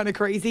your kind of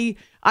crazy.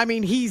 I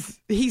mean, he's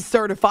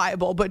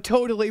certifiable, but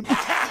totally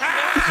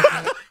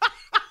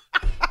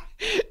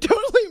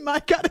my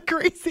kind of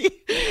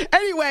crazy.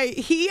 Anyway,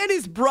 he and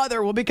his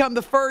brother will become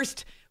the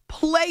first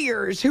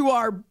players who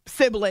are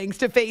siblings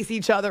to face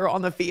each other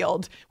on the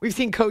field. We've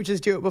seen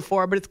coaches do it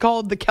before, but it's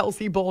called the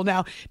Kelce Bowl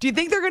now. Do you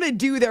think they're going to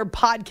do their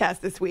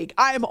podcast this week?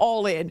 I am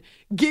all in.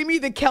 Give me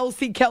the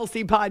Kelce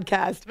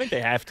podcast. I think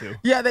they have to.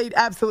 Yeah, they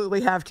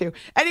absolutely have to.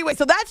 Anyway,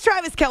 so that's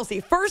Travis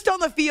Kelce. First on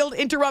the field,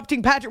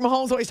 interrupting Patrick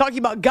Mahomes when he's talking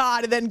about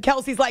God, and then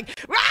Kelce's like,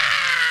 "Rah!"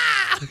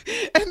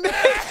 And then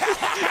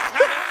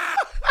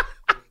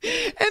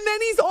and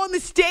then he's on the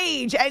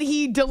stage and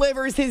he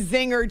delivers his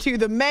zinger to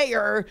the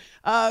mayor,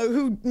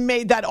 who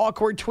made that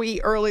awkward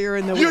tweet earlier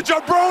in the week. You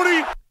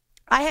jabroni!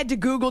 I had to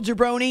Google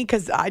jabroni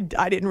because I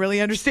didn't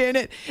really understand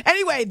it.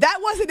 Anyway, that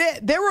wasn't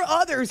it. There were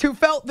others who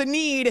felt the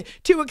need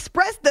to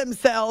express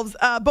themselves.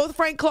 Both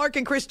Frank Clark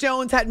and Chris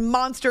Jones had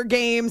monster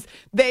games.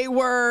 They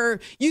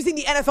were using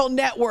the NFL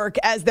Network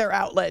as their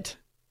outlet.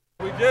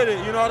 We did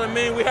it, you know what I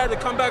mean? We had to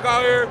come back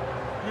out here.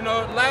 You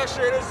know, last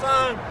year this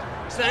time,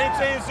 same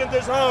team sent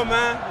us home,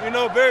 man. You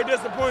know, very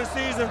disappointing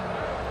season.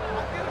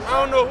 I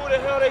don't know who the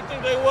hell they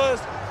think they was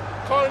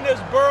calling this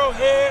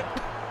Burrowhead.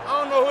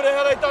 I don't know who the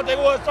hell they thought they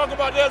was talking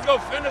about they was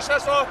going to finish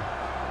us off.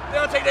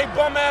 They'll take their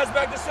bum ass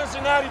back to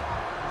Cincinnati.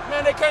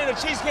 Man, they came to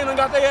Chiefs Kingdom and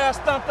got their ass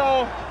stumped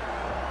on.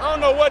 I don't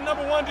know what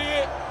number one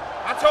did.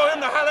 I told him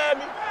to holler at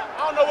me.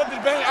 I don't know what this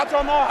bang. I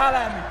told him all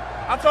holler at me.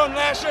 I told him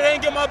last year they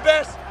didn't get my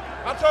best.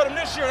 I told him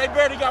this year they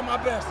barely got my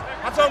best.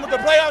 I told him with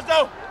the playoffs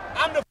though,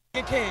 I'm the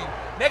king.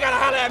 They gotta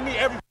holler at me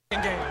every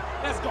game.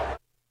 Let's go.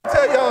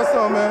 Tell y'all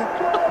something, man.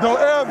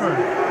 Don't ever.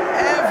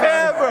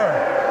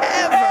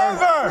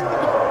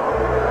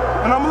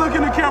 And I'm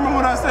looking at the camera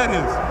when I say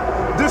this.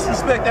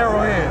 Disrespect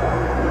Arrowhead.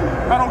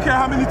 I don't care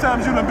how many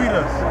times you done beat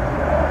us.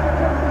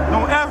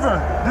 Don't ever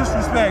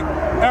disrespect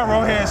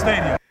Arrowhead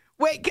Stadium.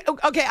 Wait,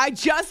 okay, I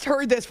just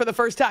heard this for the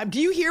first time. Do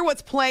you hear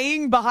what's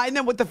playing behind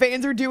them, what the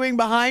fans are doing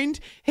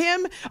behind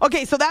him?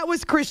 Okay, so that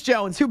was Chris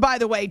Jones, who, by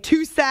the way,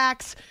 2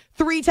 sacks,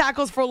 3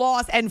 tackles for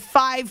loss, and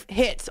 5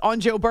 hits on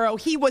Joe Burrow.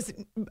 He was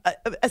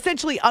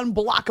essentially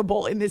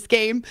unblockable in this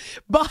game.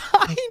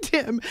 Behind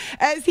him,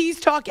 as he's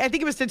talking, I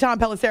think it was to Tom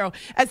Pelissero,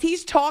 as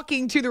he's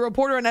talking to the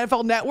reporter on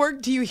NFL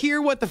Network, do you hear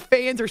what the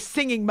fans are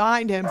singing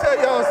behind him? Tell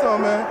y'all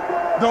something,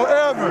 man. Don't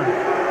ever,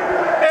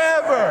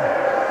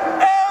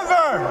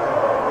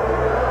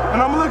 and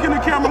I'm looking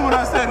at the camera when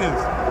I say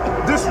this,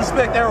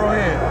 disrespect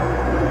Arrowhead.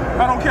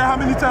 I don't care how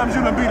many times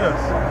you done beat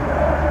us.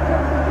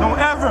 Don't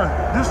ever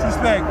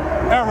disrespect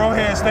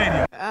Arrowhead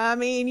Stadium. I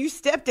mean, you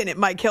stepped in it,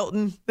 Mike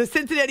Hilton. The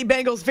Cincinnati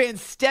Bengals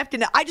fans stepped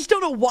in it. I just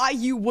don't know why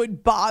you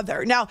would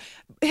bother. Now,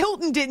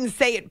 Hilton didn't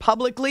say it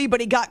publicly,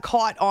 but he got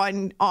caught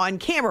on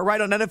camera,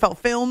 right, on NFL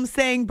film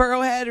saying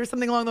Burrowhead or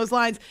something along those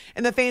lines,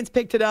 and the fans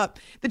picked it up.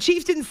 The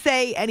Chiefs didn't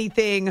say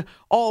anything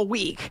all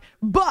week,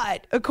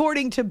 but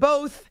according to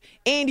both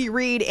Andy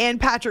Reid and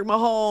Patrick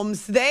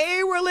Mahomes,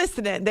 they were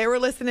listening. They were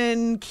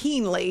listening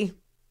keenly.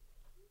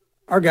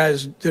 Our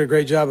guys did a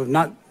great job of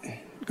not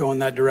going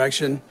that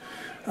direction.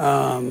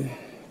 Their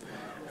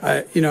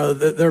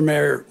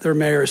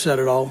mayor said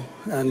it all,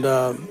 and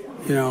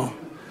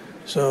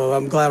so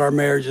I'm glad our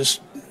mayor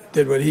just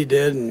did what he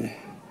did, and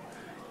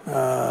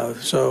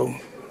some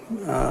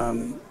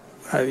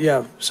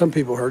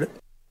people heard it.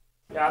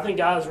 Yeah, I think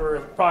guys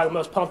were probably the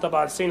most pumped up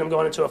I'd seen them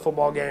going into a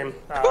football game.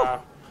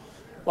 A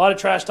lot of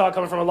trash talk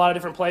coming from a lot of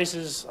different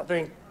places. I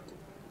think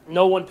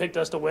no one picked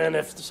us to win.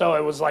 If so,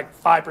 it was like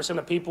 5%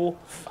 of people.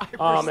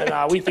 5%.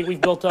 And we think we've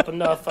built up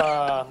enough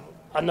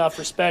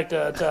respect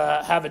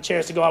to have a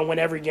chance to go out and win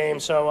every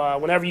game. So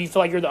whenever you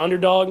feel like you're the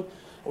underdog,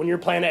 when you're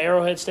playing at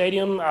Arrowhead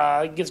Stadium,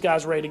 it gets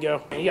guys ready to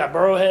go. And you got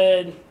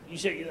Burrowhead.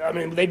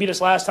 They beat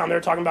us last time. They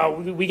were talking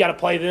about we got to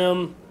play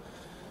them.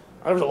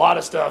 There was a lot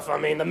of stuff. I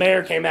mean, the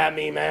mayor came at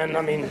me, man. I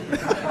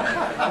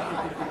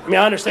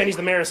understand he's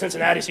the mayor of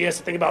Cincinnati, so he has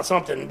to think about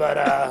something. But,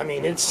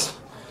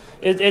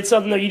 it's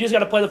something that you just got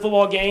to play the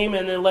football game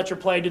and then let your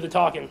play do the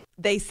talking.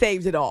 They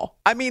saved it all.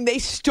 I mean, they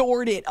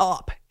stored it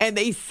up and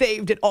they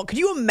saved it all. Could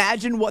you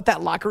imagine what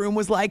that locker room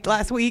was like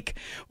last week?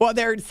 Well,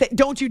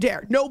 don't you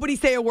dare. Nobody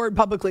say a word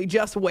publicly.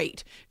 Just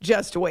wait.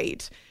 Just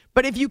wait.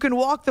 But if you can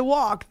walk the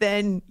walk,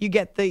 then you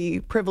get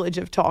the privilege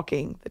of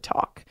talking the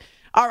talk.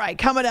 All right,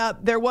 coming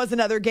up, there was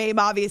another game,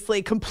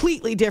 obviously,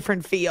 completely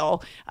different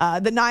feel.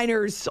 The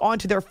Niners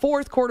onto their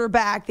 4th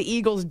quarterback, the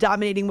Eagles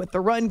dominating with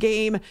the run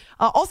game.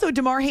 Also,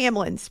 Damar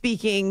Hamlin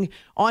speaking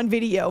on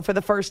video for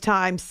the first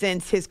time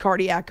since his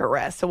cardiac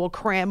arrest. So we'll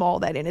cram all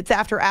that in. It's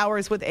After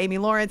Hours with Amy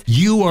Lawrence.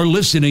 You are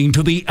listening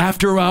to the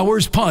After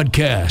Hours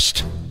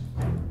podcast.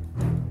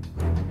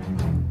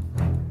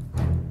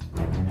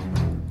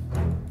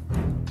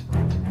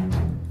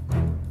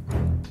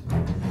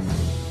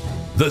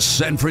 The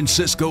San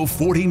Francisco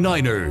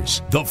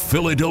 49ers, the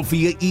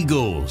Philadelphia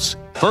Eagles.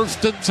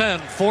 1st and 10,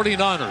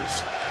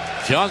 49ers.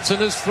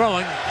 Johnson is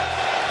throwing.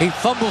 He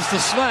fumbles the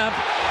snap,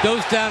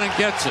 goes down and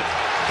gets it.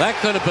 That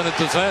could have been a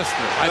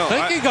disaster. I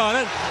think he got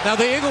it. Now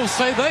the Eagles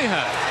say they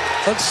have.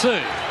 Let's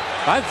see.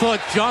 I thought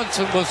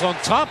Johnson was on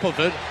top of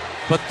it,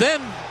 but then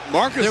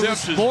Marcus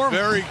Epps is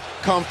very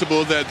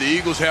comfortable that the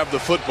Eagles have the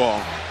football.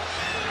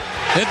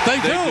 They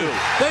do.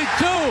 They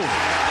do.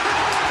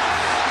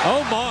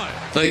 Oh, my.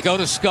 They go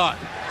to Scott.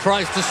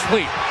 Tries to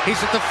sweep.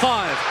 He's at the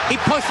 5. He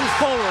pushes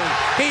forward.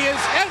 He is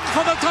in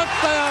for the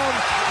touchdown.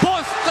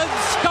 Boston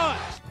Scott.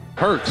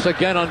 Hurts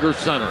again under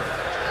center.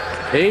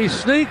 He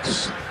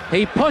sneaks.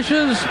 He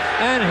pushes.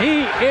 And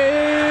he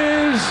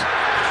is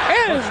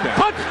in.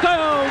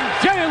 Touchdown,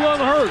 Jalen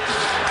Hurts.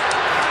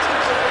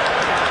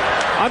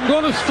 I'm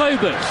going to say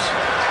this.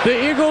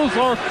 The Eagles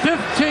are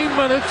 15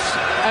 minutes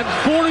and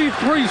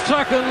 43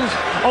 seconds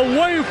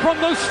away from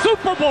the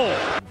Super Bowl.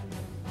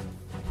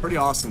 Pretty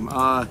awesome.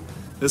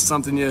 This is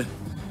something you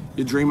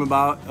dream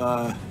about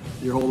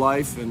your whole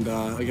life, and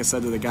like I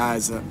said to the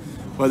guys,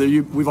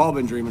 we've all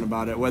been dreaming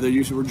about it. Whether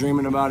you were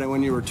dreaming about it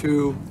when you were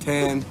 2,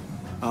 10,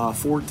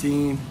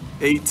 14,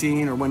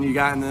 18, or when you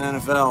got in the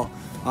NFL,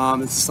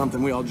 it's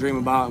something we all dream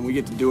about, and we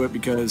get to do it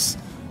because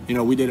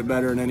we did it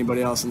better than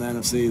anybody else in the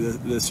NFC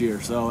this year.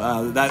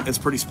 So that is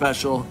pretty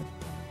special.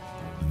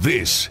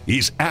 This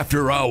is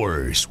After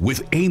Hours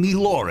with Amy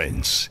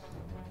Lawrence.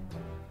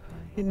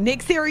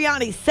 Nick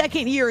Sirianni's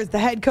 2nd year as the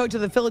head coach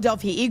of the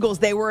Philadelphia Eagles.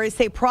 They were a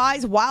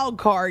surprise wild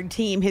card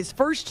team his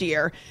first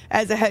year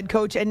as a head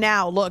coach, and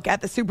now look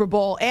at the Super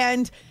Bowl.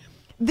 And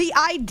the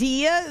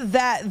idea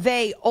that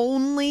they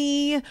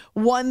only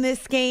won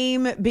this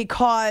game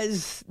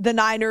because the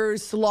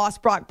Niners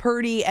lost Brock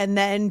Purdy and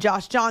then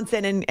Josh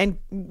Johnson and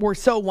were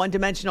so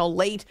one-dimensional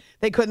late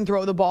they couldn't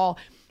throw the ball.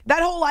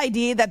 That whole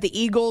idea that the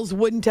Eagles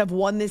wouldn't have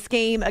won this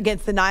game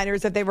against the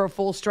Niners if they were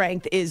full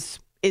strength is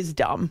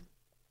dumb.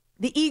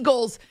 The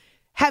Eagles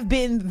have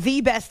been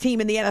the best team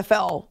in the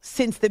NFL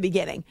since the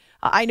beginning.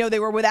 I know they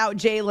were without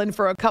Jalen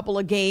for a couple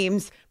of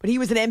games, but he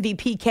was an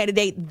MVP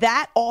candidate.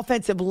 That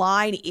offensive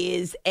line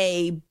is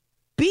a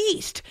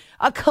beast,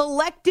 a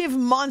collective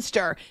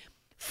monster.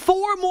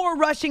 4 more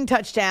rushing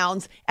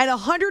touchdowns and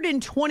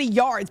 120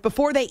 yards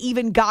before they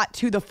even got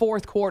to the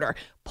 4th quarter.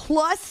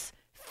 Plus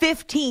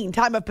 15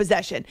 time of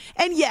possession.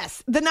 And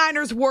yes, the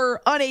Niners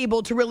were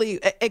unable to really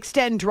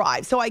extend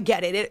drives, so I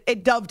get it.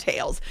 It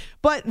dovetails.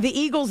 But the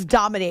Eagles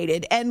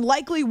dominated and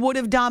likely would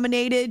have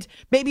dominated,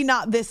 maybe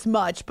not this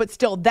much, but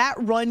still, that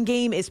run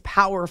game is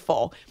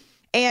powerful.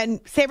 And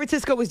San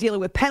Francisco was dealing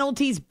with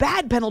penalties,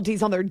 bad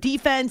penalties on their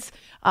defense.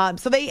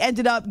 So they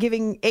ended up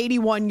giving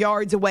 81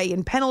 yards away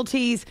in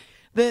penalties.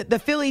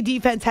 The Philly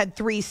defense had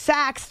 3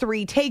 sacks,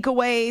 3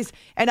 takeaways,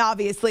 and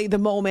obviously the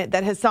moment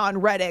that Hassan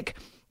Reddick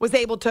was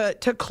able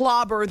to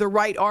clobber the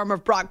right arm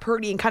of Brock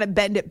Purdy and kind of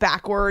bend it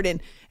backward, and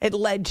it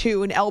led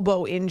to an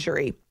elbow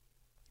injury.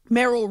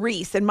 Merrill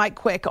Reese and Mike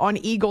Quick on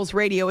Eagles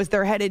radio as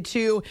they're headed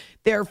to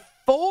their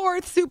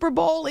 4th Super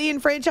Bowl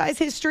in franchise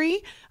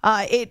history.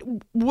 It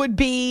would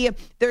be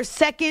their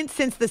 2nd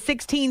since the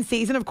 2016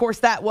 season. Of course,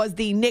 that was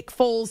the Nick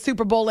Foles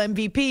Super Bowl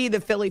MVP,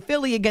 the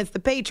Philly against the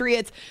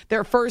Patriots,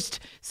 their first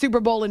Super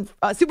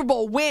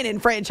Bowl win in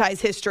franchise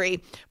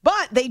history.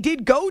 But they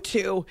did go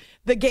to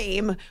the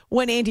game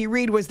when Andy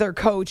Reid was their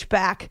coach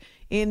back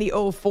in the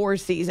 2004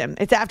 season.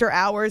 It's After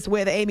Hours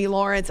with Amy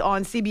Lawrence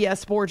on CBS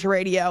Sports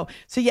Radio.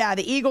 So yeah,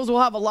 the Eagles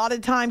will have a lot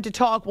of time to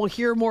talk. We'll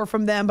hear more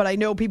from them, but I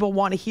know people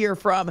want to hear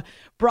from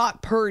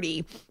Brock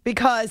Purdy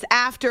because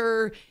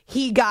after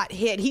he got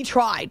hit, he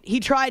tried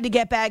to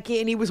get back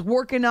in. He was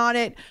working on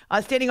it,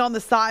 standing on the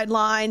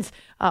sidelines,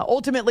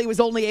 ultimately was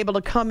only able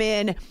to come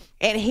in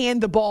and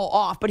hand the ball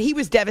off, but he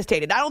was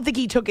devastated. I don't think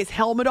he took his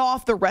helmet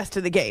off the rest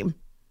of the game.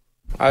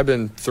 I've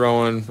been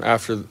throwing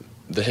after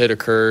the hit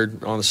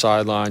occurred on the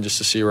sideline just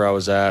to see where I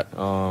was at.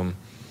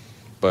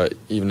 But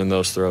even in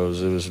those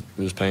throws, it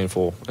was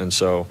painful. And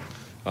so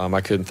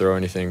I couldn't throw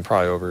anything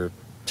probably over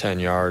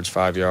 10 yards,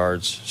 5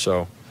 yards.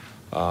 So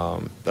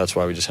that's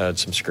why we just had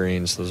some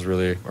screens. That was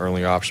really our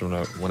only option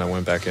when I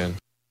went back in.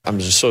 I'm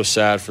just so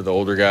sad for the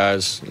older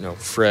guys,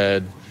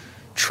 Fred,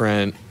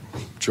 Trent,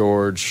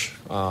 George,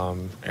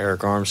 Eric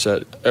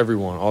Armstead,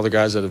 everyone, all the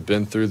guys that have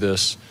been through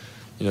this.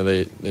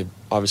 They've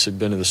obviously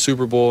been to the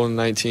Super Bowl in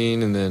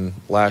 2019 and then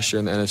last year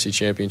in the NFC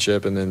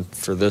Championship. And then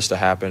for this to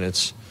happen,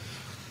 it's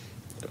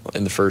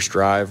in the first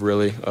drive,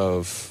 really,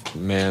 of,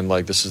 man,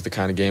 like this is the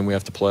kind of game we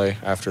have to play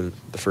after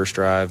the first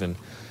drive. And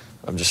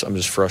I'm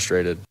just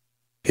frustrated.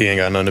 He ain't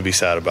got nothing to be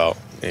sad about.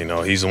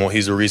 He's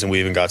the reason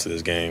we even got to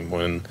this game.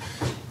 When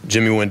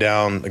Jimmy went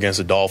down against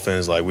the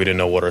Dolphins, we didn't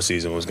know what our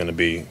season was going to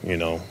be.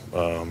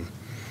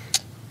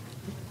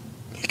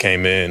 He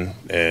came in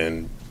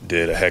and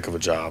did a heck of a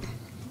job.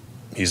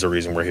 He's the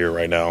reason we're here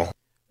right now.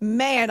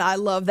 Man, I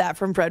love that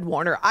from Fred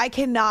Warner. I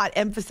cannot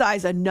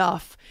emphasize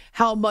enough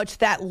how much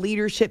that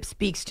leadership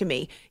speaks to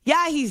me.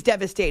 Yeah, he's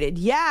devastated.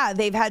 Yeah,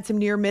 they've had some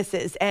near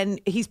misses, and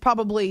he's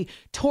probably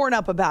torn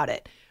up about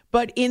it.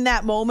 But in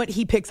that moment,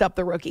 he picks up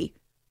the rookie.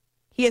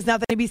 He has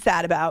nothing to be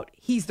sad about.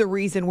 He's the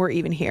reason we're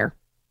even here.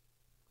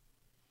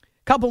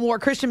 Couple more.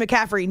 Christian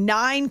McCaffrey,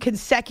 9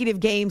 consecutive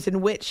games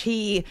in which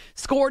he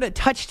scored a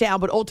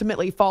touchdown, but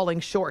ultimately falling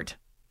short.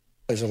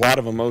 There's a lot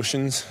of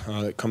emotions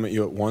that come at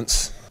you at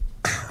once.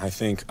 I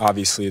think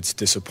obviously it's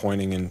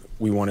disappointing, and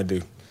we wanted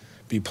to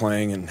be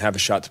playing and have a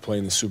shot to play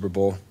in the Super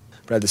Bowl.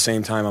 But at the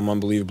same time, I'm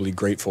unbelievably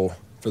grateful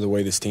for the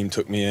way this team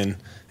took me in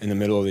the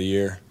middle of the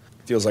year.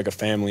 It feels like a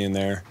family in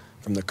there,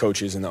 from the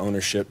coaches and the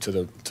ownership to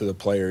the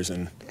players,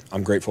 and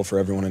I'm grateful for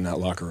everyone in that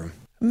locker room.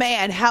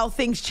 Man, how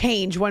things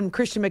changed when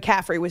Christian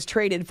McCaffrey was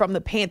traded from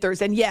the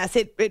Panthers. And yes,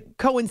 it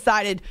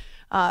coincided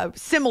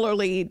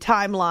similarly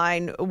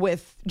timeline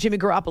with Jimmy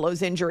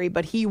Garoppolo's injury,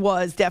 but he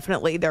was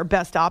definitely their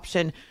best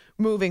option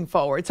moving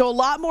forward. So a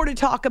lot more to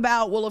talk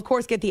about. We'll, of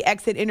course, get the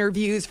exit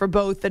interviews for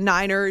both the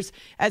Niners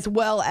as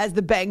well as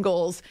the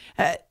Bengals.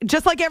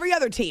 Just like every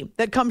other team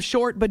that comes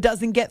short but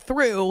doesn't get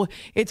through,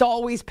 it's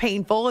always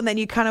painful, and then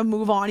you kind of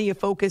move on and you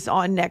focus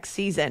on next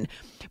season.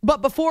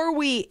 But before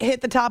we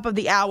hit the top of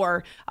the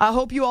hour, I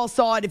hope you all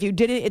saw it. If you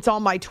didn't, it's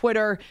on my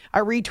Twitter. I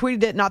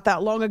retweeted it not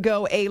that long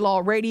ago,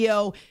 A-Law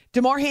Radio.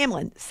 Damar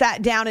Hamlin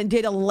sat down and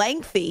did a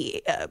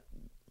lengthy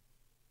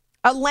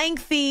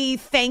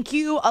thank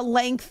you, a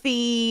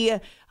lengthy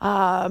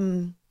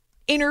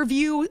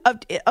interview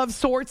of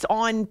sorts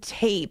on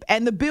tape.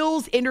 And the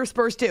Bills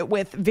interspersed it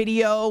with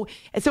video.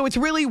 And so it's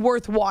really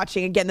worth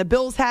watching. Again, the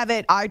Bills have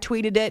it. I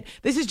tweeted it.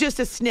 This is just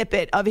a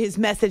snippet of his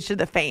message to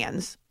the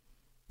fans.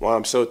 Well,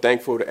 I'm so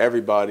thankful to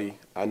everybody.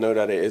 I know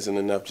that it isn't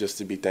enough just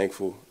to be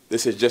thankful.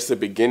 This is just the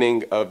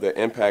beginning of the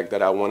impact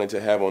that I wanted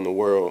to have on the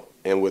world.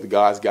 And with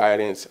God's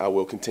guidance, I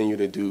will continue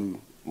to do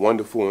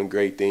wonderful and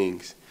great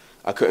things.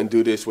 I couldn't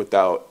do this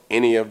without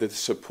any of the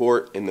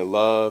support and the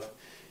love,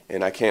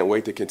 and I can't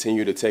wait to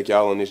continue to take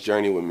y'all on this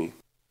journey with me.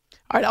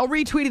 All right, I'll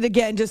retweet it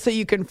again just so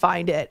you can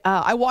find it.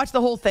 I watched the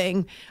whole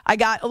thing. I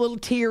got a little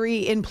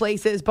teary in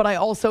places, but I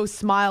also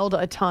smiled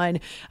a ton.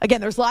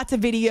 Again, there's lots of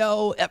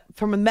video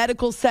from a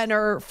medical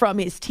center, from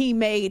his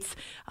teammates,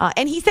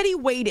 and he said he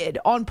waited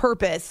on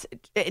purpose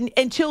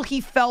until he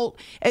felt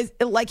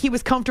like he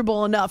was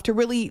comfortable enough to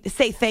really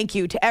say thank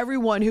you to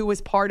everyone who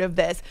was part of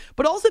this,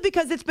 but also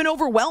because it's been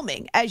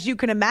overwhelming, as you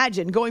can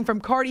imagine, going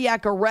from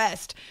cardiac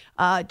arrest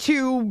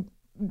to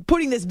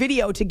putting this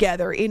video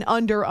together in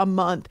under a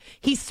month.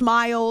 He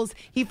smiles.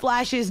 He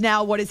flashes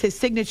now what is his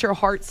signature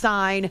heart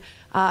sign.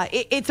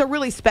 It's a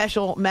really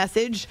special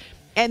message.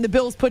 And the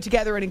Bills put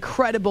together an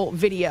incredible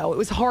video. It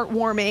was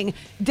heartwarming.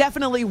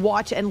 Definitely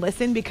watch and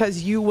listen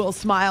because you will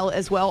smile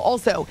as well.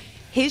 Also,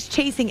 his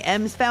Chasing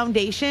M's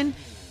Foundation,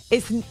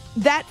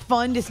 that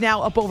fund is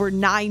now up over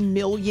 $9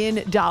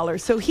 million.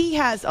 So he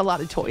has a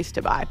lot of toys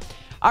to buy.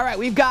 All right,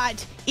 we've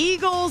got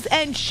Eagles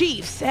and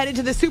Chiefs headed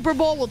to the Super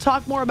Bowl. We'll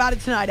talk more about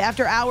it tonight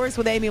after hours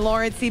with Amy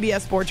Lawrence,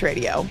 CBS Sports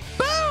Radio.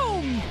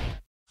 Boom!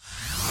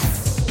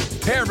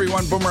 Hey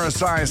everyone, Boomer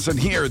Esiason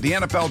here. The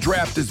NFL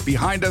draft is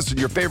behind us and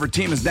your favorite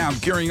team is now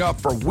gearing up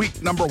for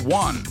week number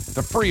 1.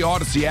 The free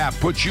Odyssey app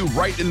puts you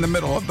right in the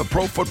middle of the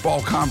pro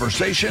football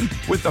conversation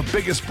with the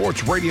biggest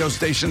sports radio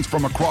stations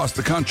from across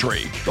the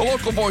country. The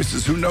local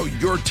voices who know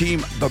your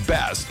team the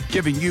best,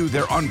 giving you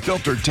their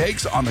unfiltered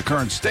takes on the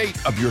current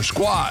state of your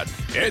squad.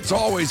 It's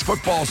always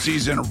football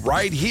season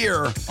right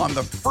here on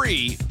the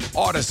free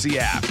Odyssey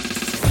app.